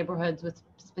specific neighborhoods with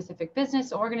specific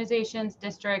business organizations,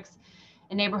 districts,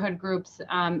 and neighborhood groups,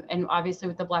 and obviously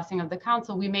with the blessing of the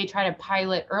council, we may try to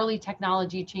pilot early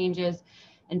technology changes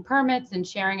and permits and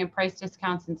sharing and price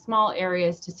discounts in small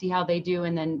areas to see how they do,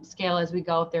 and then scale as we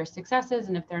go if there are successes,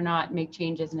 and if they're not, make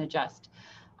changes and adjust.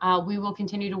 We will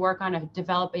continue to work on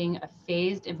developing a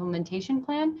phased implementation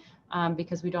plan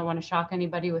because we don't want to shock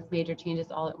anybody with major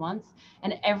changes all at once.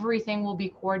 And everything will be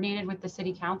coordinated with the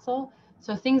City Council.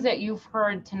 So things that you've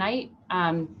heard tonight,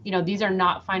 you know, these are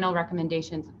not final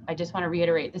recommendations. I just want to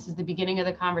reiterate, this is the beginning of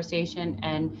the conversation,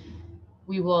 and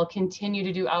we will continue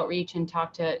to do outreach and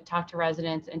talk to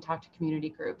residents and talk to community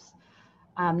groups.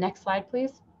 Next slide,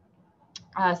 please.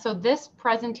 So this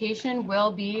presentation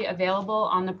will be available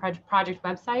on the project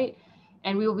website,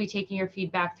 and we will be taking your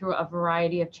feedback through a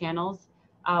variety of channels.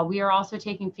 We are also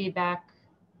taking feedback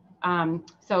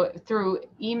so through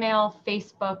email,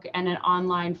 Facebook, and an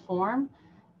online form.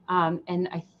 And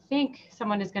I think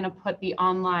someone is going to put the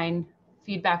online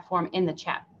feedback form in the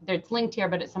chat. It's linked here,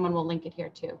 but someone will link it here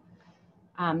too.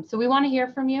 So we want to hear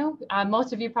from you.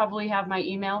 Most of you probably have my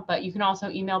email, but you can also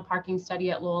email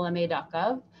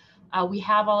parkingstudy@lowellma.gov. We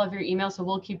have all of your emails, so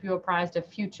we'll keep you apprised of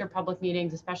future public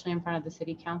meetings, especially in front of the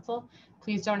City Council.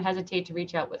 Please don't hesitate to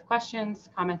reach out with questions,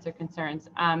 comments, or concerns.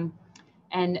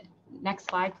 And next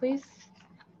slide, please.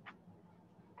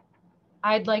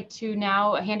 I'd like to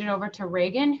now hand it over to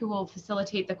Reagan, who will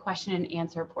facilitate the question and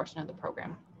answer portion of the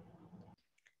program.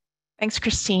 Thanks,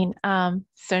 Christine.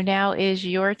 So now is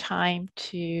your time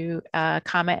to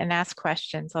comment and ask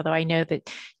questions, although I know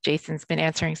that Jason's been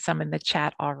answering some in the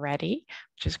chat already,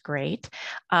 which is great.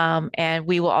 And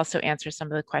we will also answer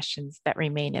some of the questions that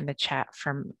remain in the chat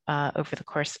from over the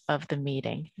course of the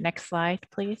meeting. Next slide,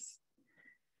 please.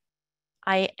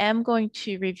 I am going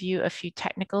to review a few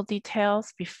technical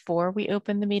details before we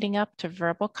open the meeting up to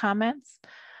verbal comments.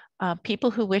 People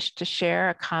who wish to share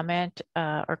a comment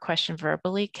or question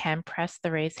verbally can press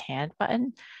the raise hand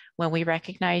button. When we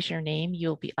recognize your name,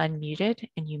 you'll be unmuted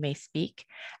and you may speak.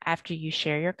 After you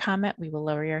share your comment, we will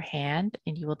lower your hand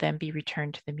and you will then be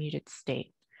returned to the muted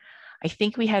state. I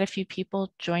think we had a few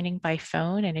people joining by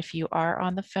phone, and if you are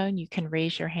on the phone, you can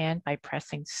raise your hand by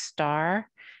pressing star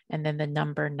and then the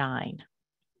number 9.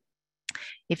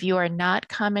 If you are not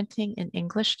commenting in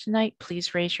English tonight,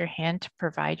 please raise your hand to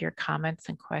provide your comments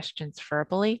and questions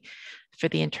verbally for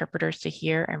the interpreters to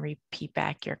hear and repeat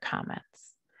back your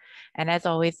comments. And as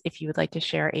always, if you would like to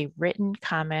share a written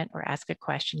comment or ask a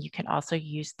question, you can also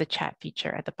use the chat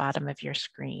feature at the bottom of your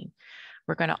screen.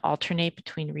 We're going to alternate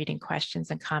between reading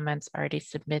questions and comments already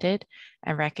submitted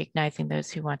and recognizing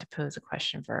those who want to pose a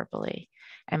question verbally.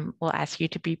 And we'll ask you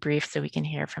to be brief so we can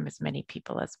hear from as many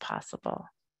people as possible.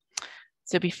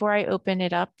 So before I open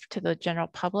it up to the general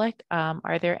public,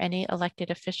 are there any elected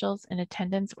officials in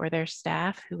attendance or their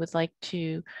staff who would like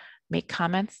to make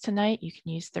comments tonight? You can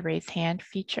use the raise hand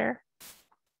feature.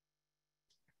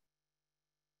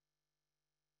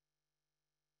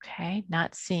 Okay,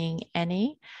 not seeing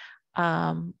any.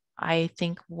 I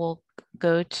think we'll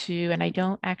go to, and I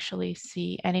don't actually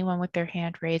see anyone with their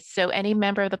hand raised. So any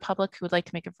member of the public who would like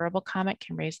to make a verbal comment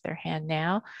can raise their hand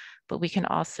now, but we can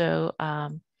also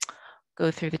go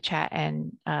through the chat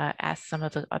and ask some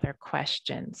of the other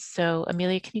questions. So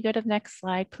Amelia, can you go to the next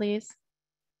slide, please?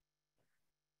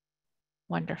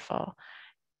 Wonderful.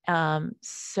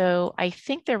 So I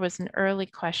think there was an early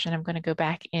question. I'm going to go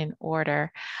back in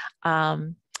order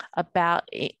about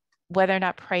whether or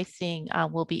not pricing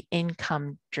will be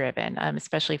income driven,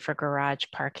 especially for garage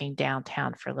parking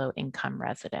downtown for low income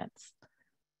residents.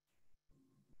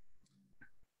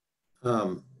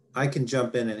 I can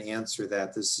jump in and answer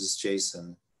that. This is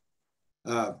Jason.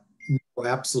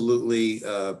 Absolutely,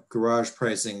 garage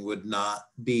pricing would not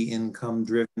be income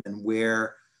driven, and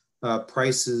where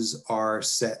prices are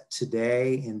set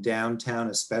today in downtown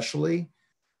especially,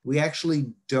 we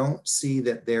actually don't see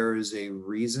that there is a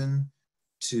reason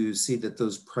to see that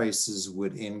those prices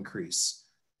would increase.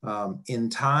 In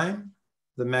time,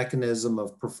 the mechanism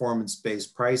of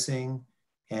performance-based pricing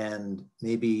and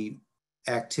maybe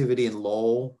activity in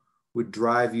Lowell would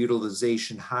drive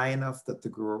utilization high enough that the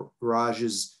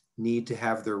garages need to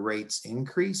have their rates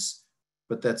increase,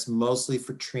 but that's mostly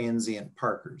for transient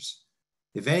parkers.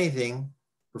 If anything,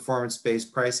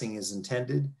 performance-based pricing is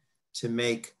intended to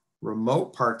make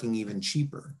remote parking even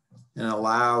cheaper and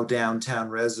allow downtown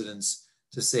residents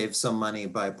to save some money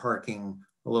by parking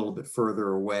a little bit further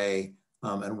away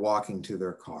and walking to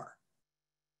their car.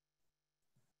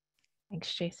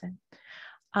 Thanks, Jason.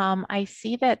 I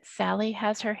see that Sally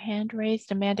has her hand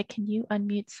raised. Amanda, can you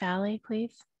unmute Sally,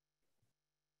 please?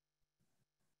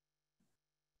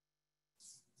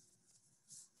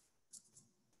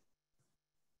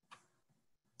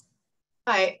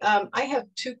 Hi, I have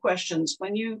two questions.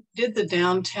 When you did the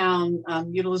downtown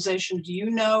utilization, do you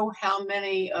know how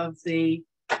many of the,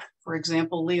 for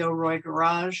example, Leo Roy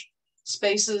Garage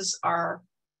spaces are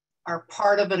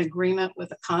part of an agreement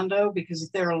with a condo? Because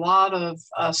there are a lot of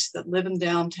us that live in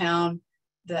downtown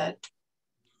that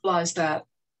realize that.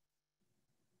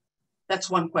 That's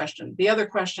one question. The other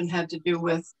question had to do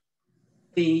with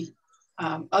the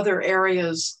other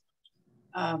areas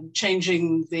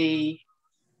changing the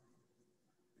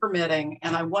permitting,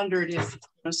 and I wondered if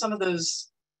some of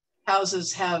those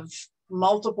houses have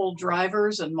multiple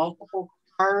drivers and multiple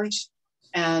cars,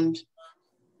 and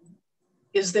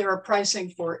is there a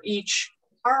pricing for each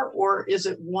car, or is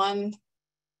it one,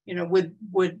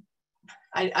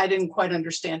 I didn't quite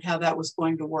understand how that was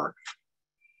going to work.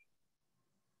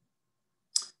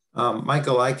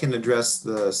 Michael, I can address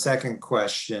the second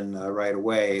question right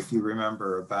away. If you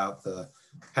remember about the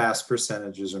past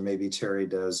percentages, or maybe Terry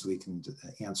does, we can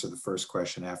answer the first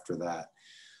question after that.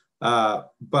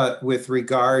 But with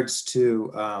regards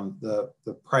to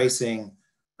the pricing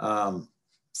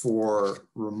for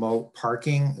remote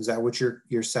parking, is that what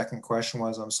your second question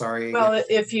was? I'm sorry. Well,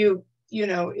 if you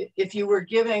were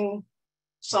giving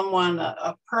someone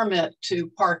a permit to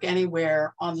park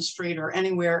anywhere on the street or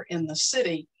anywhere in the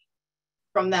city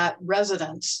from that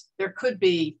residence, there could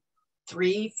be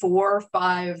 3, 4,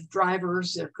 5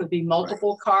 drivers. There could be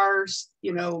multiple cars.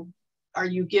 Are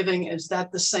you giving, is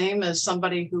that the same as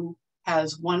somebody who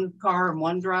has one car and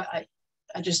one drive?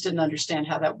 I just didn't understand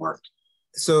how that worked.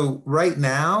 So right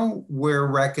now we're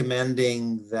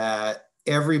recommending that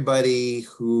everybody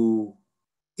who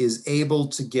is able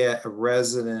to get a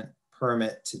resident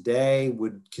permit today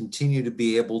would continue to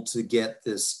be able to get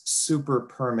this super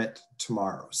permit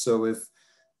tomorrow. So if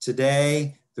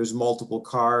today there's multiple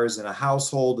cars in a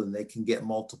household and they can get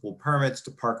multiple permits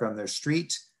to park on their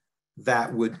street,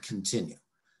 that would continue.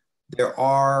 There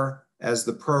are, as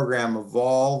the program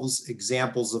evolves,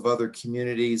 examples of other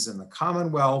communities in the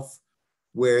Commonwealth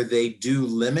where they do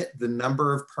limit the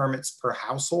number of permits per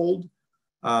household.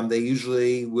 They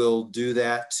usually will do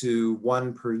that to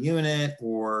 1 per unit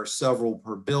or several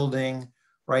per building.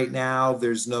 Right now,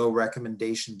 there's no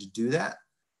recommendation to do that.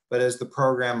 But as the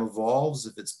program evolves,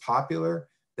 if it's popular,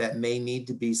 that may need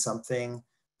to be something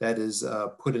that is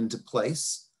put into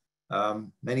place.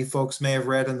 Many folks may have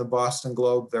read in the Boston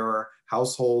Globe, there are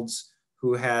households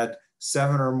who had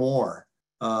 7 or more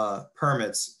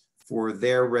permits for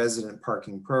their resident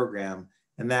parking program,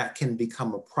 and that can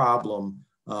become a problem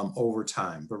over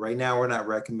time. But right now, we're not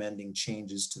recommending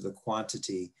changes to the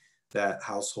quantity that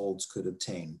households could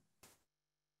obtain.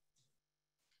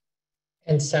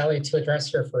 And Sally, to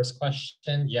address your first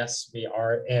question, yes, we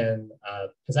are in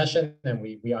possession, and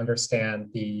we understand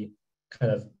the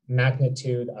kind of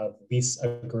magnitude of lease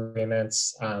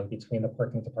agreements between the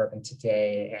parking department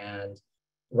today and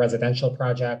residential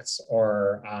projects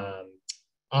or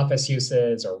office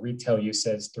uses or retail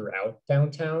uses throughout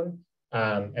downtown.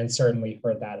 And certainly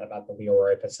heard that about the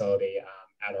Leroy facility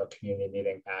at our community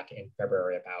meeting back in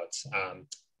February about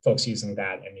folks using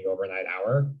that in the overnight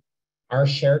hour. Our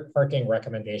shared parking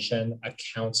recommendation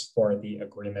accounts for the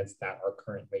agreements that are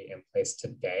currently in place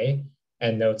today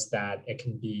and notes that it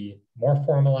can be more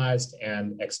formalized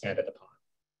and expanded upon.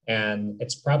 And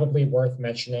it's probably worth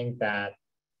mentioning that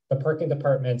the parking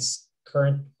department's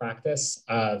current practice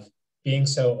of being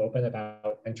so open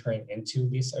about entering into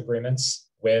lease agreements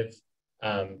with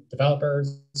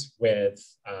developers,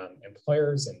 with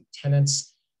employers and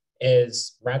tenants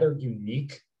is rather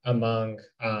unique among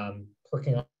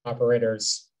parking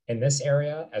operators in this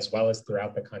area as well as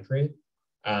throughout the country.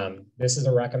 This is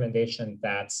a recommendation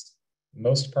that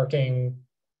most parking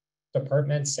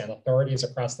departments and authorities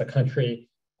across the country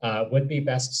would be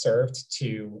best served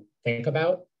to think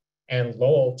about. And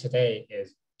Lowell today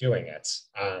is doing it.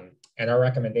 And our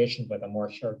recommendation with a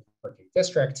more shared parking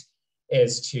district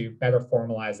is to better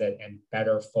formalize it and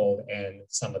better fold in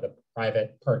some of the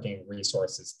private parking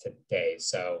resources today.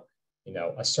 So, you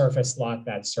know, a surface lot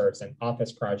that serves an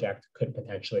office project could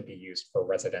potentially be used for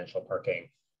residential parking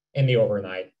in the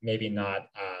overnight, maybe not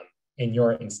in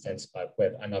your instance, but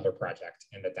with another project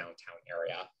in the downtown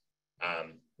area.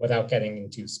 Without getting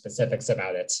into specifics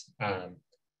about it,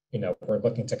 you know, we're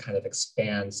looking to kind of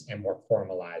expand and more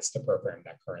formalize the program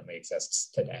that currently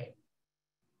exists today.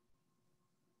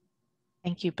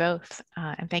 Thank you both,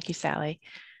 and thank you, Sally.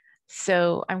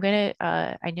 So I'm going to,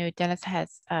 I know Dennis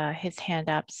has his hand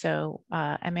up. So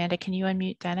Amanda, can you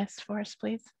unmute Dennis for us,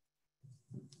 please?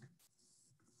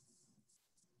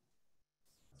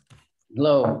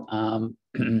 Hello, I'm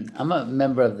a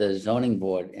member of the zoning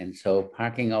board, and so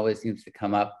parking always seems to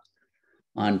come up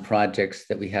on projects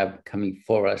that we have coming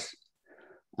for us.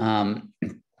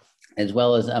 As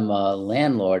well as I'm a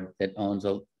landlord that owns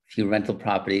a few rental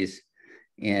properties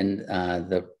in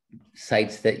the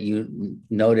sites that you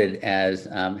noted as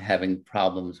having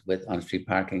problems with on-street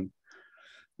parking.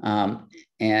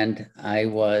 And I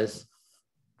was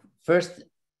first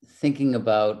thinking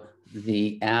about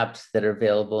the apps that are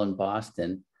available in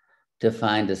Boston to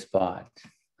find a spot.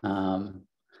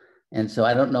 And so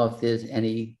I don't know if there's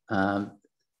any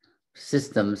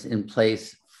systems in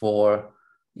place for,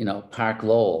 you know, Park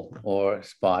Lowell or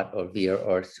Spot or Veer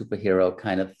or superhero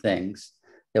kind of things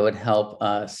that would help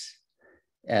us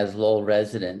as Lowell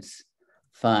residents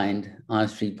find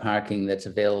on-street parking that's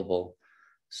available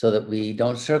so that we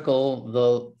don't circle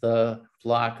the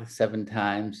block 7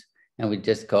 times and we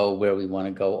just go where we want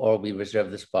to go, or we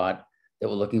reserve the spot that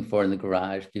we're looking for in the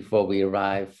garage before we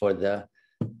arrive for the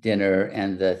dinner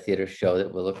and the theater show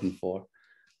that we're looking for.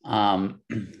 And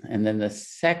then the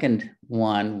second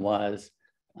one was,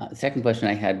 second question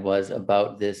I had was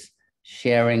about this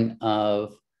sharing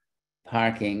of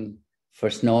parking for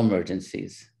snow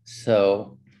emergencies.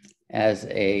 So as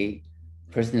a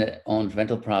person that owns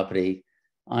rental property,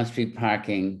 on-street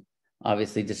parking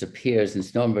obviously disappears in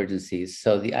snow emergencies.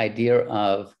 So the idea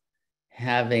of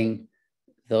having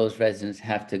those residents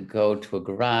have to go to a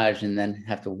garage and then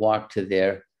have to walk to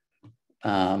their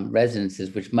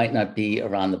residences, which might not be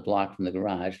around the block from the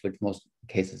garage, which most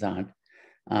cases aren't.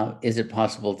 Is it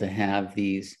possible to have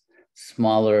these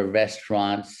smaller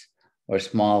restaurants or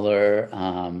smaller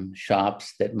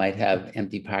shops that might have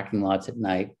empty parking lots at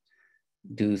night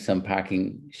do some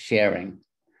parking sharing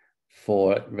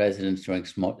for residents during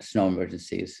snow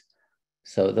emergencies?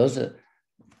 So those are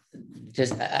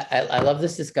just, I love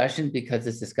this discussion because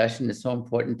this discussion is so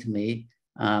important to me.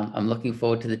 I'm looking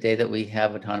forward to the day that we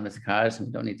have autonomous cars and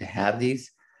we don't need to have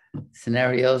these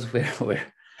scenarios where we're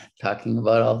talking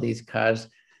about all these cars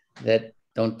that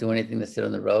don't do anything to sit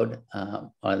on the road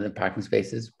on the parking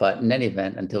spaces. But in any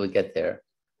event, until we get there,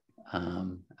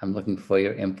 I'm looking for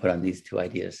your input on these 2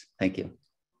 ideas. Thank you.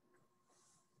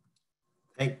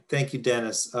 Thank you,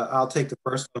 Dennis. I'll take the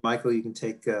first one. Michael, you can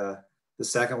take the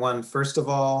second one. First of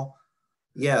all,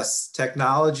 yes,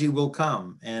 technology will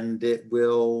come and it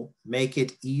will make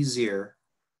it easier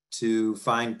to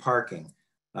find parking.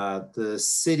 The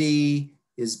city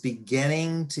is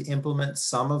beginning to implement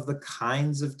some of the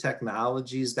kinds of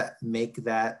technologies that make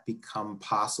that become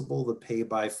possible. The Pay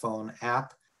by Phone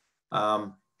app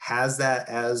has that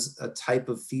as a type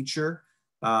of feature.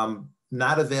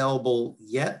 Not available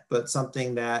yet, but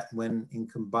something that when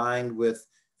combined with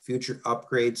future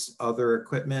upgrades to other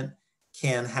equipment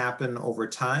can happen over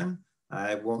time.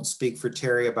 I won't speak for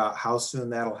Terry about how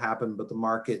soon that'll happen, but the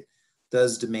market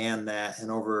does demand that. And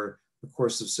over the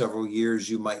course of several years,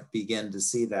 you might begin to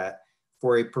see that.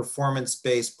 For a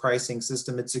performance-based pricing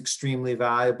system, it's extremely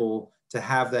valuable to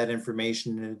have that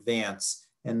information in advance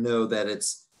and know that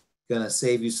it's going to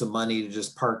save you some money to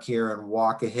just park here and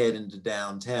walk ahead into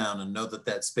downtown and know that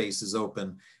that space is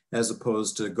open, as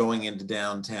opposed to going into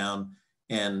downtown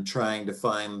and trying to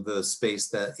find the space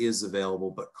that is available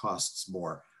but costs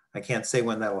more. I can't say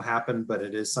when that will happen, but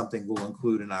it is something we'll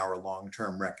include in our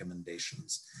long-term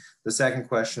recommendations. The second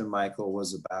question, Michael,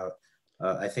 was about,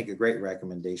 I think, a great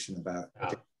recommendation about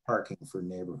parking for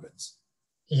neighborhoods.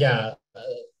 Yeah,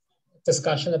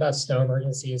 discussion about snow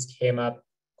emergencies came up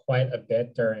quite a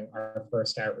bit during our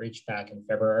first outreach back in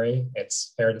February.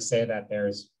 It's fair to say that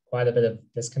there's quite a bit of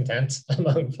discontent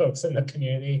among folks in the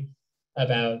community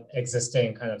about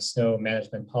existing kind of snow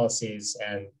management policies.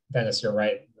 And Dennis, you're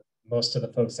right. Most of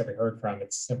the folks that we heard from,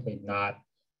 it's simply not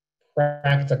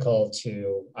practical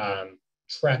to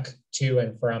trek to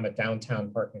and from a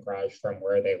downtown parking garage from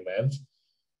where they live.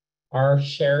 Our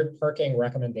shared parking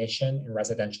recommendation in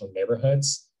residential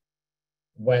neighborhoods,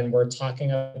 when we're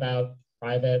talking about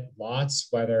private lots,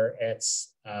 whether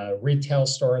it's a retail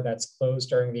store that's closed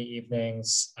during the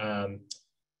evenings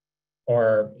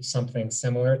or something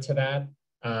similar to that,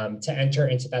 to enter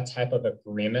into that type of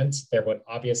agreement, there would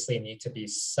obviously need to be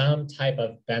some type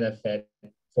of benefit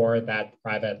for that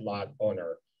private lot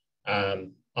owner.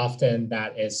 Often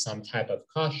that is some type of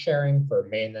cost sharing for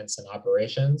maintenance and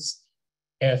operations.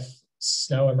 If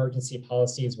snow emergency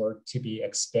policies were to be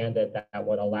expanded, that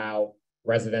would allow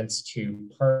residents to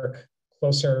park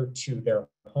closer to their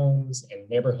homes and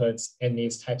neighborhoods in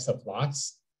these types of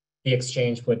lots, the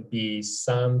exchange would be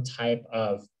some type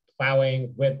of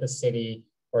plowing with the city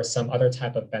or some other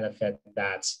type of benefit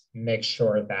that makes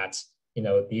sure that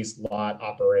these lot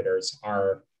operators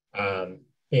are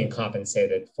being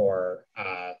compensated for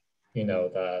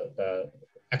the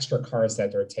extra cars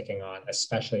that they're taking on,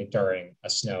 especially during a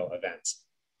snow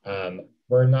event.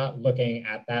 We're not looking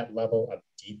at that level of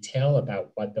detail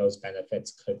about what those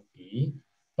benefits could be,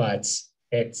 but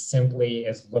it simply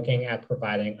is looking at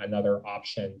providing another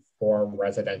option for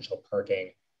residential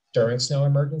parking during snow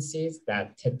emergencies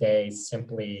that today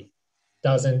simply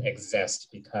doesn't exist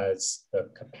because the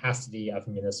capacity of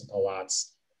municipal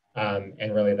lots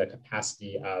and really the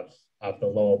capacity of the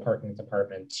Lowell Parking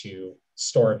Department to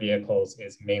store vehicles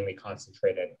is mainly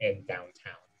concentrated in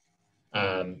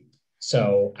downtown.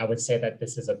 So I would say that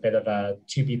this is a bit of a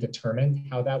to be determined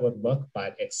how that would look,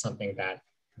 but it's something that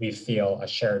we feel a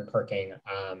shared parking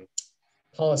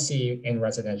policy in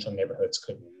residential neighborhoods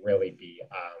could really be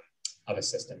of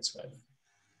assistance with.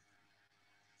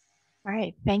 All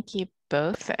right, thank you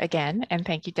both again, and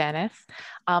thank you, Dennis.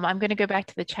 I'm going to go back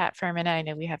to the chat for a minute. I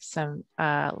know we have some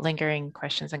lingering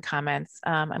questions and comments.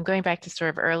 I'm going back to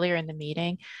sort of earlier in the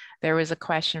meeting. There was a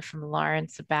question from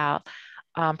Lawrence about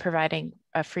providing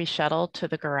a free shuttle to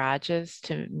the garages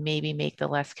to maybe make the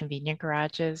less convenient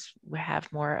garages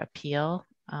have more appeal.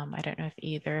 I don't know if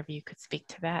either of you could speak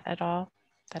to that at all,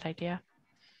 that idea.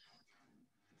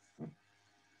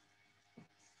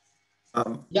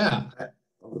 Yeah.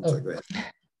 Go ahead.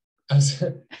 I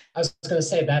was going to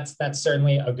say that's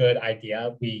certainly a good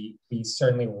idea. We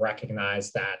certainly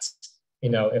recognize that,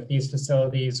 if these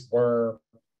facilities were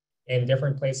in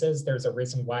different places, there's a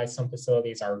reason why some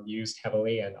facilities are used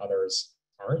heavily and others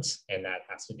aren't, and that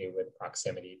has to do with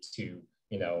proximity to,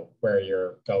 where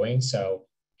you're going. So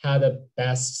how to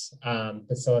best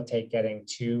facilitate getting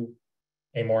to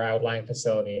a more outlying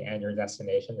facility and your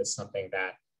destination is something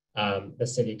that the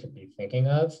city could be thinking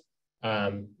of.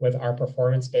 With our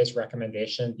performance-based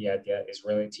recommendation, the idea is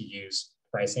really to use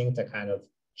pricing to kind of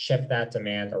shift that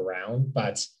demand around.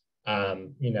 But,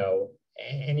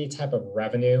 any type of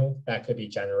revenue that could be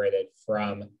generated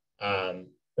from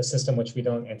the system, which we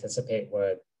don't anticipate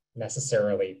would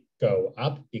necessarily go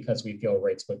up because we feel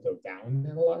rates would go down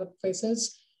in a lot of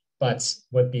places, but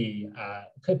would be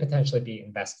could potentially be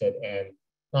invested in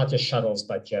not just shuttles,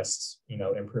 but just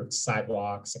improved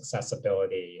sidewalks,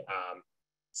 accessibility,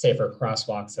 safer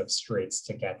crosswalks of streets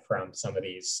to get from some of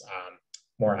these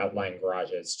more outlying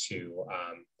garages to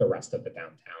the rest of the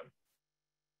downtown.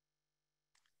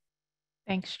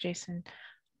 Thanks, Jason.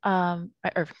 Or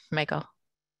Michael.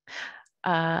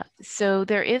 So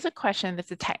there is a question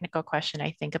that's a technical question,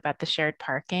 I think, about the shared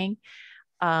parking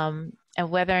and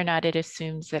whether or not it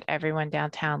assumes that everyone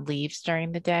downtown leaves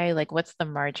during the day. Like, what's the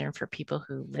margin for people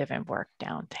who live and work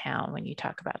downtown when you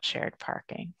talk about shared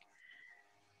parking?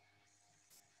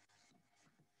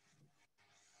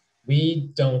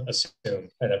 We don't assume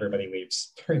that everybody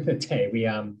leaves during the day. We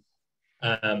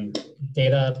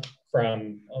data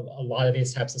from a lot of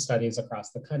these types of studies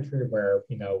across the country where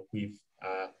we've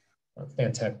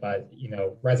Stantec, but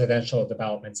residential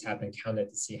developments have been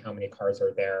counted to see how many cars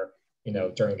are there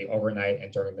during the overnight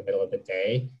and during the middle of the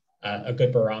day. A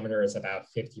good barometer is about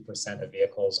 50% of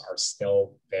vehicles are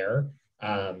still there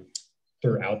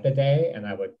throughout the day, and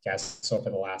I would guess over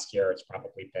the last year it's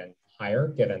probably been higher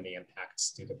given the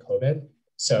impacts due to COVID.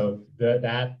 So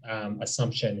that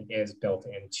assumption is built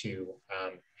into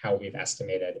how we've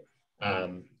estimated,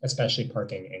 especially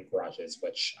parking in garages,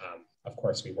 which of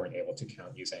course we weren't able to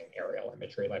count using aerial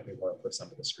imagery like we were for some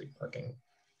of the street parking.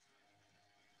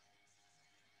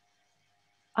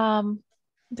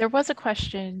 There was a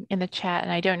question in the chat,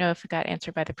 and I don't know if it got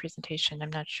answered by the presentation.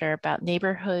 I'm not sure, about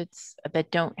neighborhoods that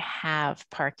don't have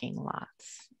parking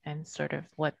lots. and sort of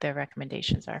what the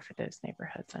recommendations are for those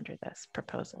neighborhoods under this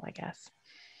proposal, I guess.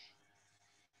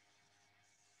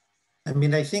 I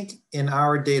mean, I think in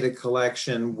our data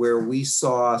collection where we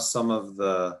saw some of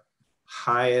the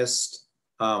highest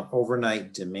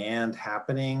overnight demand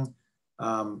happening,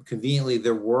 conveniently,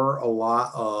 there were a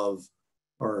lot of,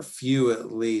 or a few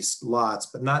at least, lots,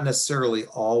 but not necessarily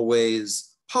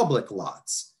always public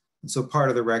lots. And so part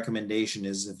of the recommendation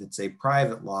is if it's a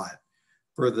private lot,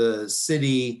 for the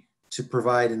city to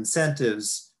provide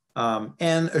incentives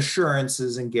and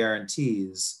assurances and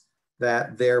guarantees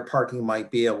that their parking might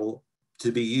be able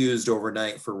to be used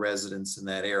overnight for residents in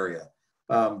that area.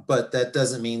 But that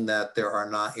doesn't mean that there are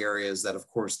not areas that, of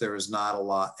course, there is not a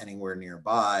lot anywhere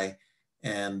nearby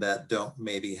and that don't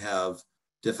maybe have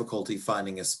difficulty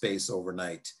finding a space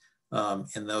overnight.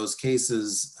 In those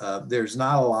cases, there's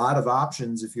not a lot of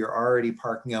options if you're already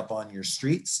parking up on your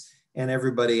streets and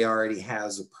everybody already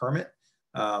has a permit.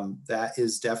 That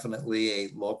is definitely a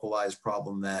localized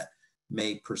problem that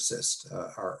may persist.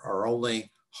 Our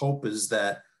only hope is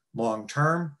that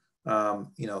long-term,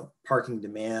 parking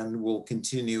demand will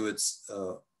continue its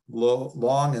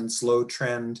long and slow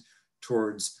trend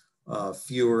towards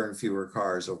fewer and fewer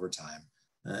cars over time.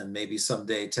 And maybe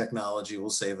someday technology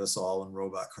will save us all and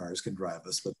robot cars can drive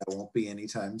us, but that won't be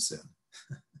anytime soon.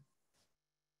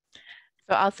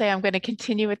 So I'll say I'm going to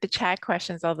continue with the chat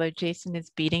questions, although Jason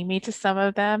is beating me to some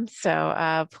of them.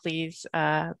 So please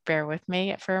bear with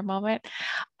me for a moment.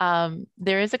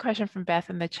 There is a question from Beth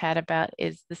in the chat about,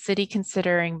 is the city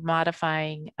considering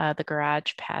modifying the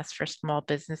garage pass for small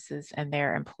businesses and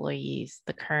their employees?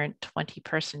 The current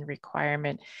 20-person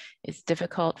requirement is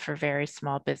difficult for very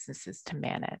small businesses to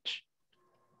manage.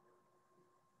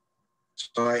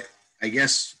 So I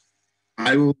guess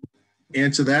I will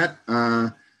answer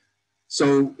that.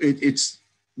 So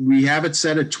we have it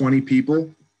set at 20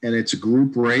 people and it's a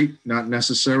group rate, not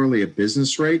necessarily a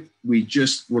business rate. We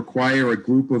just require a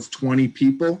group of 20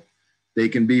 people. They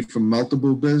can be from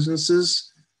multiple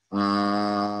businesses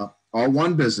or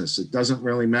one business. It doesn't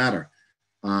really matter.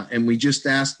 And we just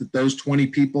ask that those 20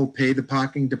 people pay the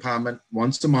parking department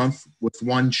once a month with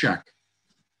one check.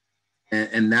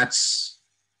 And that's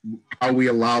how we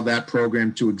allow that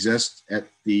program to exist at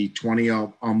the 20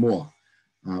 or more.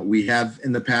 We have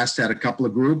in the past had a couple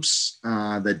of groups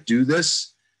that do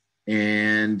this,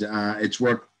 and it's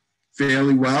worked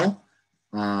fairly well.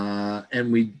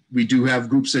 And we do have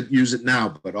groups that use it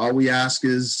now, but all we ask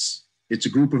is it's a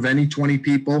group of any 20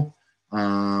 people,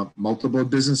 multiple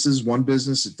businesses, one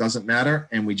business, it doesn't matter.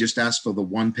 And we just ask for the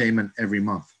one payment every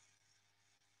month.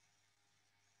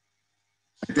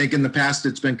 I think in the past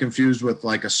it's been confused with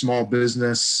like a small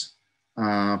business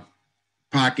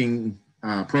parking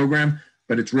program,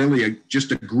 but it's really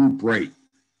just a group rate.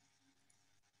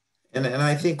 And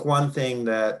I think one thing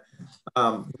that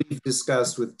we've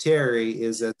discussed with Terry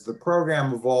is as the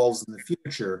program evolves in the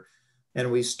future and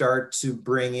we start to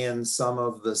bring in some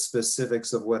of the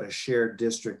specifics of what a shared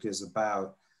district is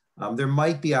about, there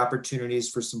might be opportunities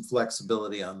for some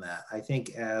flexibility on that. I think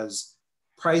as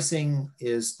pricing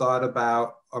is thought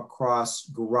about across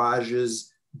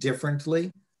garages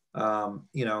differently,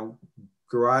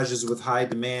 garages with high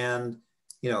demand,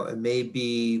 it may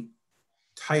be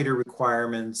tighter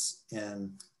requirements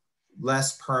and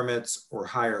less permits or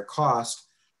higher cost,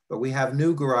 but we have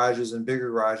new garages and bigger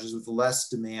garages with less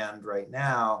demand right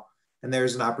now, and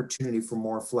there's an opportunity for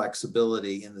more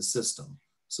flexibility in the system.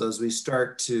 So as we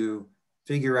start to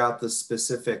figure out the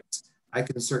specifics, I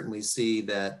can certainly see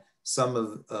that some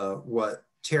of what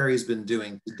Terry's been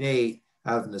doing to date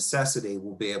out of necessity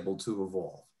will be able to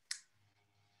evolve.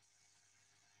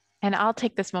 And I'll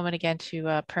take this moment again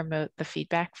to promote the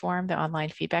feedback form, the online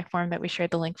feedback form that we shared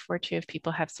the link for too. If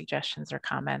people have suggestions or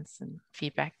comments and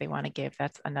feedback they want to give,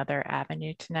 that's another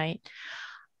avenue tonight.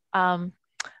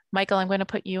 Michael, I'm going to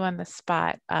put you on the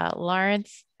spot.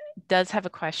 Lawrence does have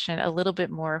a question for a little bit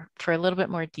more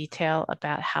detail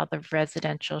about how the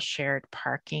residential shared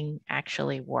parking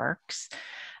actually works.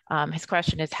 His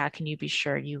question is, how can you be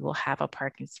sure you will have a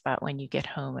parking spot when you get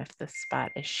home if the spot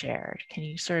is shared? Can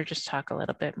you sort of just talk a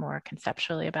little bit more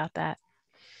conceptually about that?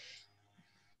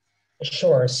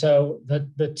 Sure. So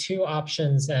the two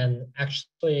options, and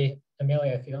actually,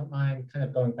 Amelia, if you don't mind kind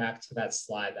of going back to that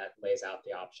slide that lays out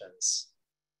the options.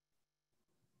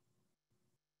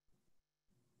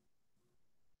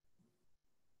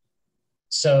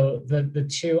 So the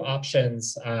two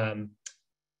options,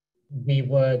 we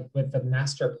would, with the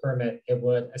master permit, it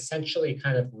would essentially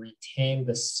kind of retain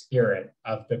the spirit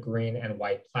of the green and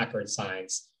white placard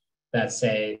signs that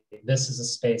say, this is a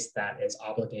space that is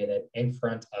obligated in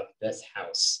front of this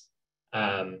house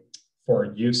for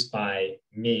use by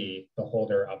me, the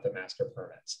holder of the master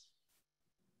permit.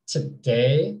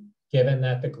 Today, given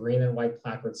that the green and white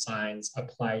placard signs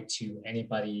apply to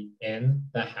anybody in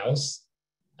the house,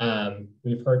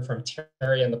 we've heard from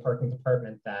Terry and the parking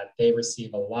department that they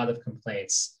receive a lot of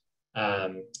complaints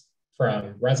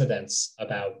from residents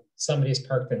about somebody's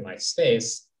parked in my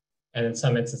space, and in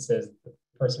some instances, the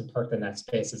person parked in that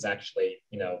space is actually,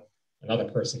 you know, another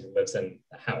person who lives in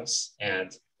the house,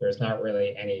 and there's not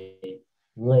really any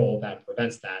rule that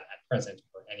prevents that at present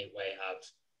or any way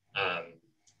of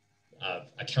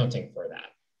accounting for that.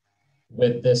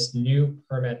 With this new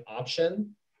permit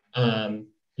option,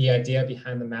 the idea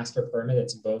behind the master permit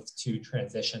is both to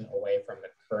transition away from the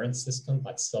current system,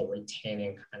 but still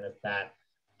retaining kind of that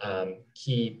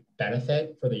key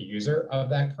benefit for the user of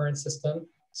that current system,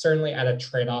 certainly at a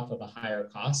trade-off of a higher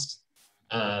cost,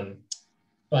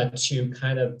 but to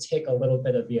kind of take a little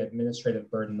bit of the administrative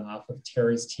burden off of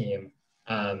Terry's team,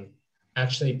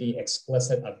 actually be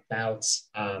explicit about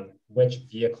which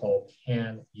vehicle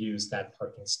can use that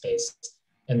parking space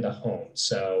in the home.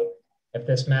 So if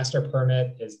this master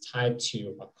permit is tied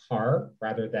to a car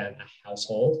rather than a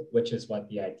household, which is what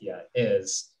the idea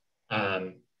is,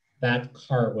 that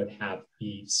car would have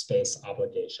the space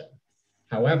obligation.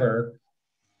 However,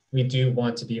 we do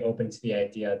want to be open to the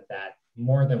idea that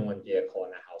more than one vehicle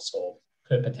in a household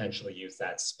could potentially use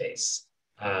that space.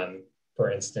 For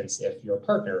instance, if your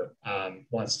partner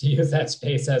wants to use that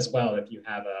space as well, if you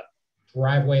have a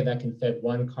driveway that can fit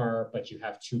one car, but you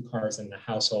have two cars in the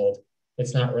household,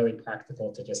 it's not really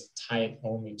practical to just tie it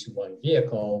only to one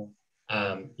vehicle.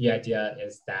 The idea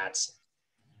is that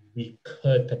we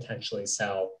could potentially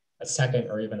sell a second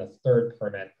or even a third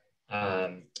permit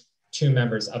to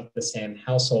members of the same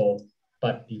household,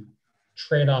 but the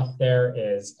trade-off there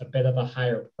is a bit of a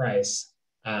higher price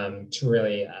to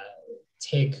really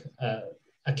take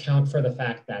account for the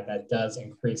fact that that does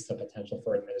increase the potential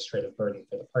for administrative burden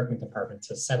for the parking department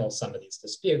to settle some of these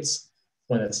disputes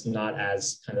when it's not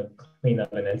as kind of clean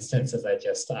of an instance as I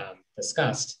just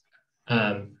discussed,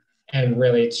 and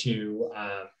really to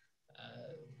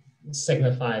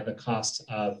signify the cost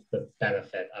of the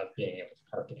benefit of being able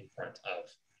to park in front of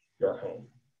your home.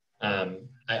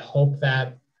 I hope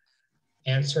that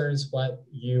answers what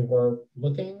you were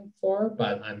looking for,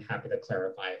 but I'm happy to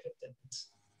clarify if it didn't.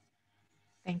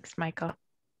 Thanks, Michael.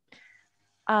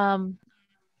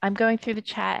 I'm going through the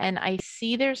chat and I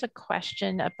see there's a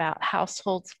question about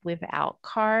households without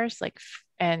cars, like,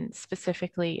 and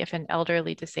specifically if an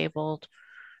elderly disabled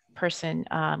person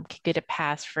could get a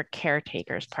pass for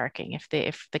caretakers parking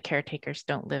if the caretakers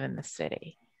don't live in the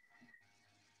city.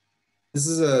 This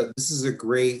is a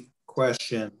great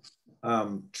question.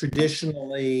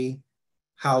 Traditionally,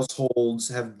 households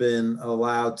have been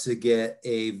allowed to get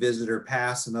a visitor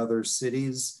pass in other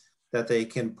cities that they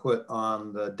can put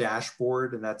on the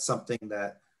dashboard, and that's something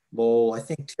that Lowell, I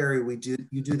think Terry,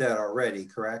 you do that already,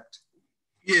 correct?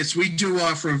 Yes, we do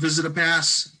offer a visitor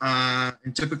pass,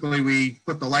 and typically we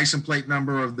put the license plate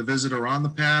number of the visitor on the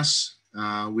pass.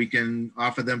 We can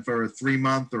offer them for a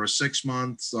 3-month or a 6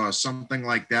 months or something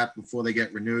like that before they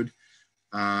get renewed.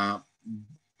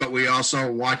 But we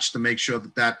also watch to make sure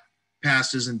that that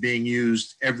pass isn't being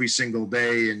used every single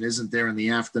day and isn't there in the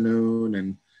afternoon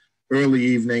and early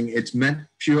evening. It's meant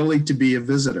purely to be a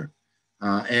visitor,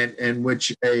 and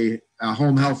which a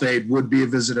home health aide would be a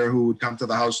visitor who would come to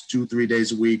the house 2-3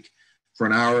 days a week for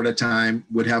an hour at a time,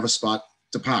 would have a spot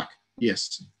to park.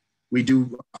 Yes, we do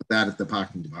offer that at the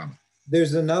parking department.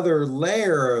 There's another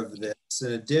layer of this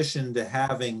in addition to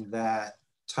having that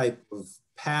type of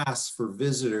pass for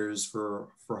visitors for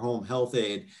home health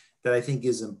aid that I think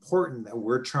is important that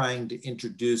we're trying to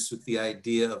introduce with the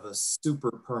idea of a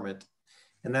super permit.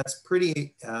 And that's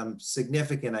pretty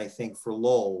significant, I think, for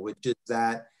Lowell, which is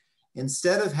that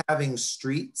instead of having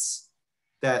streets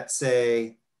that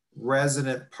say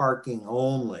resident parking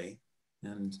only,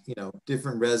 and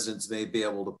different residents may be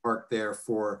able to park there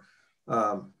for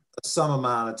some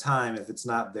amount of time if it's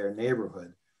not their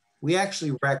neighborhood, we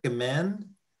actually recommend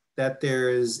that there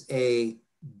is a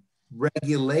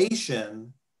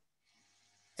regulation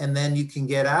and then you can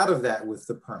get out of that with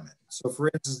the permit. So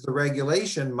for instance, the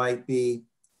regulation might be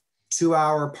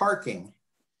 2-hour parking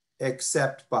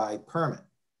except by permit.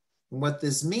 And what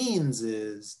this means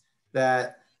is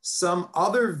that some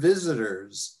other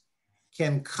visitors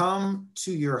can come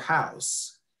to your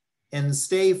house and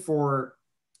stay for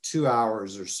 2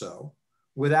 hours or so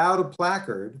without a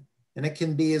placard, and it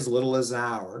can be as little as an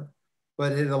hour,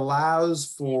 but it allows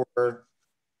for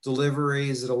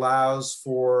deliveries, it allows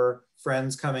for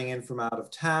friends coming in from out of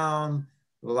town,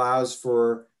 it allows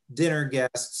for dinner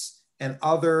guests and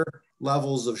other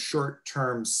levels of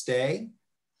short-term stay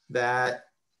that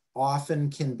often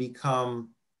can become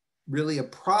really a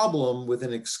problem with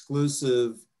an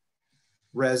exclusive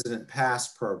resident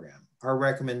pass program. Our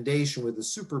recommendation with the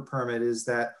super permit is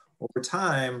that over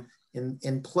time,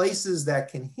 in places that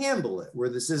can handle it, where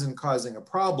this isn't causing a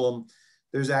problem,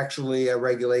 there's actually a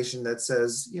regulation that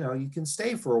says, you know, you can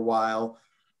stay for a while,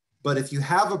 but if you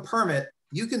have a permit,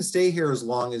 you can stay here as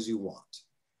long as you want.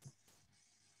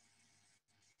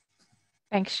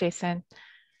 Thanks, Jason.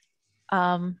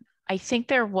 I think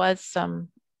there was some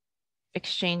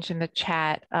exchange in the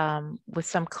chat with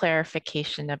some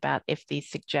clarification about if these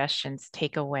suggestions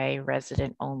take away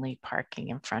resident only parking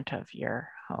in front of your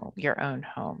home, your own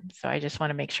home. So I just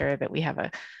want to make sure that we have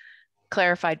a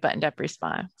clarified buttoned up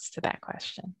response to that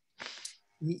question.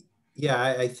 Yeah,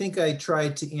 I think I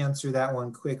tried to answer that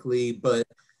one quickly, but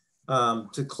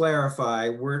to clarify,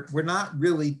 we're not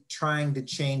really trying to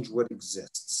change what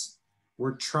exists.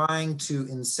 We're trying to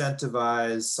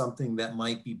incentivize something that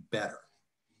might be better.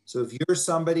 So if you're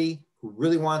somebody who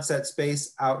really wants that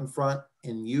space out in front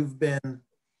and you've been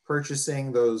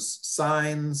purchasing those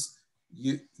signs,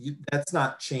 that's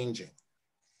not changing.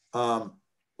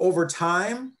 Over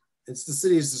time, it's the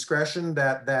city's discretion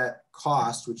that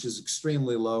cost, which is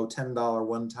extremely low, $10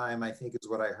 one time, I think is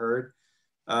what I heard,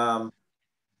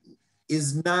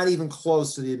 is not even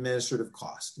close to the administrative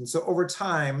cost. And so over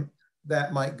time,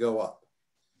 that might go up.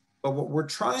 But what we're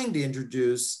trying to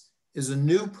introduce is a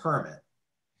new permit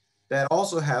that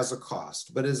also has a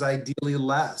cost, but is ideally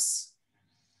less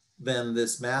than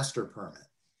this master permit,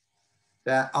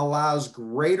 that allows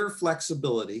greater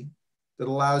flexibility, that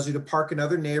allows you to park in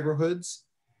other neighborhoods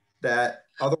that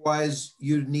otherwise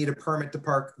you'd need a permit to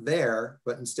park there,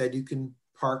 but instead you can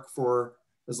park for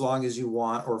as long as you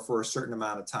want or for a certain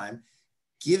amount of time.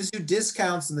 Gives you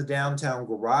discounts in the downtown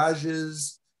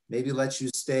garages, maybe lets you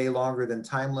stay longer than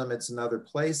time limits in other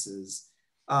places,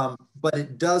 but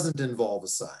it doesn't involve a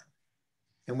sign.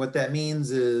 And what that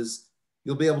means is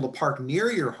you'll be able to park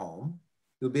near your home,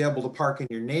 you'll be able to park in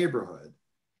your neighborhood,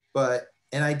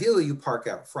 and ideally you park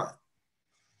out front.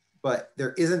 But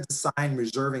there isn't a sign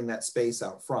reserving that space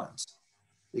out front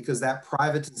because that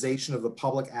privatization of the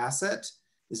public asset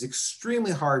is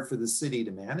extremely hard for the city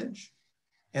to manage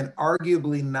and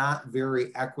arguably not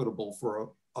very equitable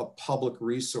for a public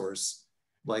resource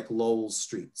like Lowell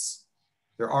streets.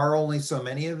 There are only so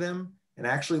many of them, and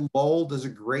actually Lowell does a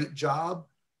great job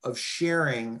of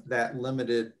sharing that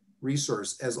limited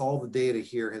resource, as all the data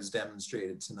here has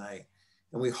demonstrated tonight.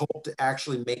 And we hope to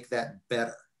actually make that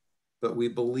better. But we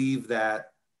believe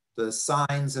that the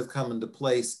signs have come into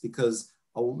place because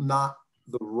not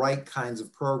the right kinds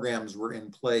of programs were in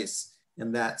place,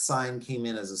 and that sign came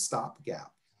in as a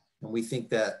stopgap. And we think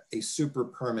that a super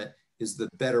permit is the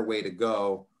better way to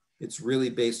go. It's really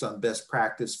based on best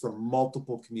practice from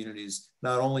multiple communities,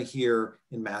 not only here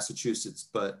in Massachusetts,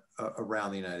 but around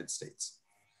the United States.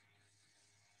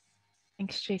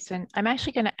 Thanks, Jason. I'm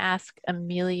actually going to ask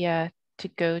Amelia to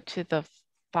go to the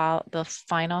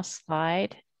final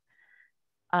slide.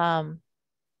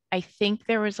 I think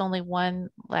there was only one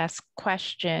last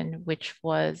question, which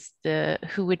was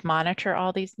who would monitor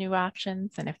all these new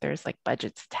options and if there's like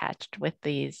budgets attached with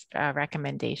these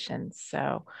recommendations.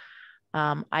 So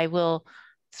I will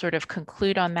sort of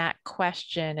conclude on that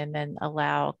question and then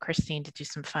allow Christine to do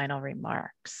some final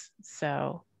remarks.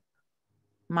 So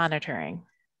monitoring.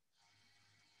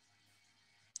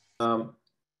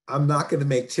 I'm not going to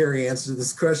make Terry answer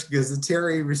this question because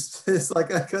Terry is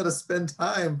like, I got to spend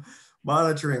time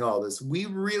monitoring all this. We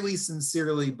really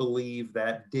sincerely believe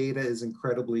that data is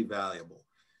incredibly valuable.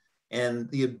 And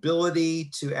the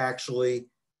ability to actually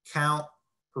count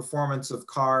performance of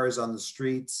cars on the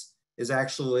streets is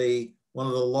actually one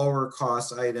of the lower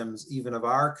cost items, even of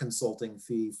our consulting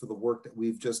fee for the work that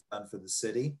we've just done for the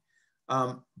city.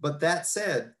 But that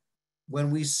said, when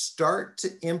we start to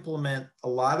implement a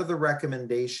lot of the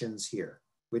recommendations here,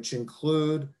 which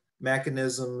include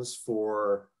mechanisms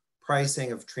for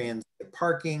pricing of transit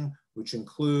parking, which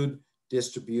include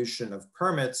distribution of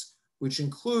permits, which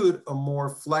include a more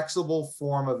flexible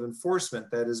form of enforcement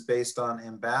that is based on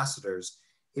ambassadors,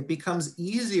 it becomes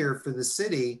easier for the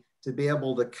city to be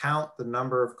able to count the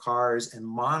number of cars and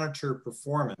monitor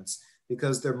performance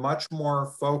because they're much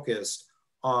more focused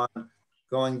on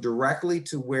going directly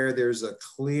to where there's a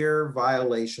clear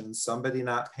violation, somebody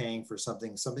not paying for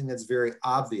something that's very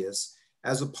obvious,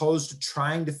 as opposed to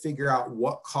trying to figure out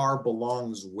what car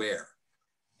belongs where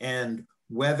and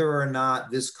whether or not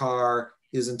this car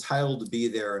is entitled to be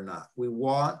there or not. We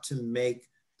want to make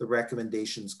the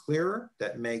recommendations clearer.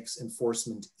 That makes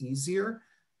enforcement easier.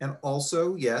 And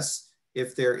also, yes,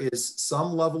 if there is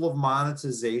some level of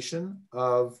monetization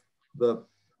of the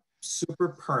super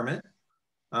permit,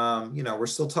 you know, we're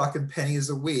still talking pennies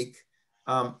a week.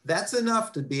 That's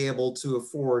enough to be able to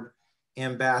afford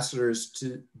ambassadors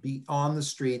to be on the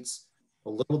streets a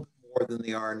little bit more than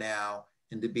they are now,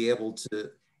 and to be able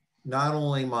to not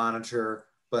only monitor,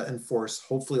 but enforce,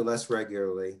 hopefully less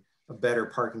regularly, a better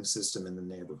parking system in the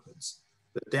neighborhoods.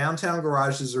 The downtown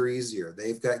garages are easier.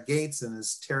 They've got gates, and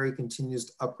as Terry continues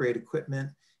to upgrade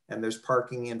equipment and there's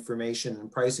parking information and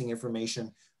pricing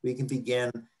information, we can begin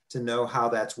to know how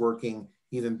that's working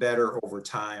even better over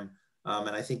time.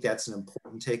 And I think that's an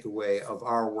important takeaway of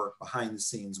our work behind the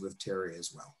scenes with Terry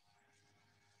as well.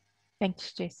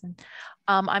 Thanks, Jason.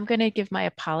 I'm going to give my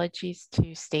apologies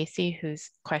to Stacy,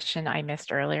 whose question I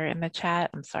missed earlier in the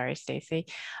chat. I'm sorry, Stacy.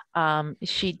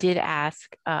 She did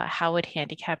ask, how would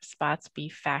handicap spots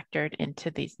be factored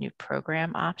into these new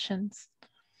program options?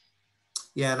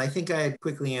 Yeah, and I think I had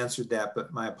quickly answered that,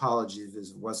 but my apologies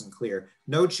if it wasn't clear.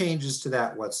 No changes to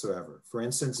that whatsoever. For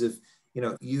instance, if you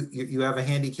know you have a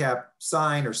handicap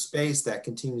sign or space, that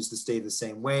continues to stay the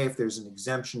same way. If there's an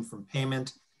exemption from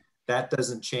payment, that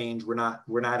doesn't change. We're not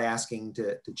asking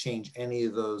to change any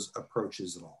of those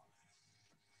approaches at all.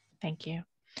 Thank you.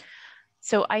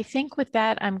 So I think with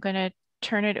that, I'm going to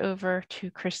turn it over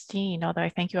to Christine, although I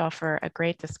thank you all for a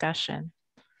great discussion.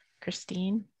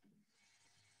 Christine.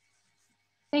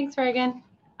 Thanks, Reagan.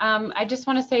 I just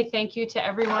want to say thank you to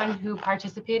everyone who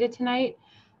participated tonight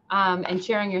and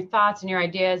sharing your thoughts and your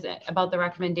ideas about the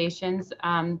recommendations.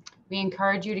 We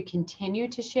encourage you to continue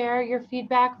to share your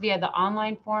feedback via the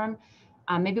online form.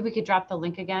 Maybe we could drop the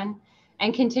link again,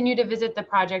 and continue to visit the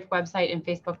project website and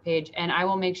Facebook page. And I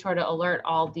will make sure to alert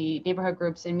all the neighborhood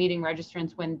groups and meeting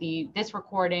registrants when this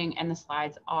recording and the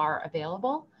slides are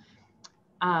available.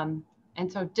 And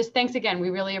so just thanks again. We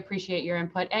really appreciate your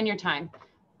input and your time.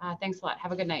 Thanks a lot.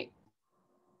 Have a good night.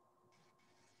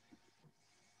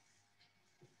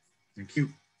 Thank you.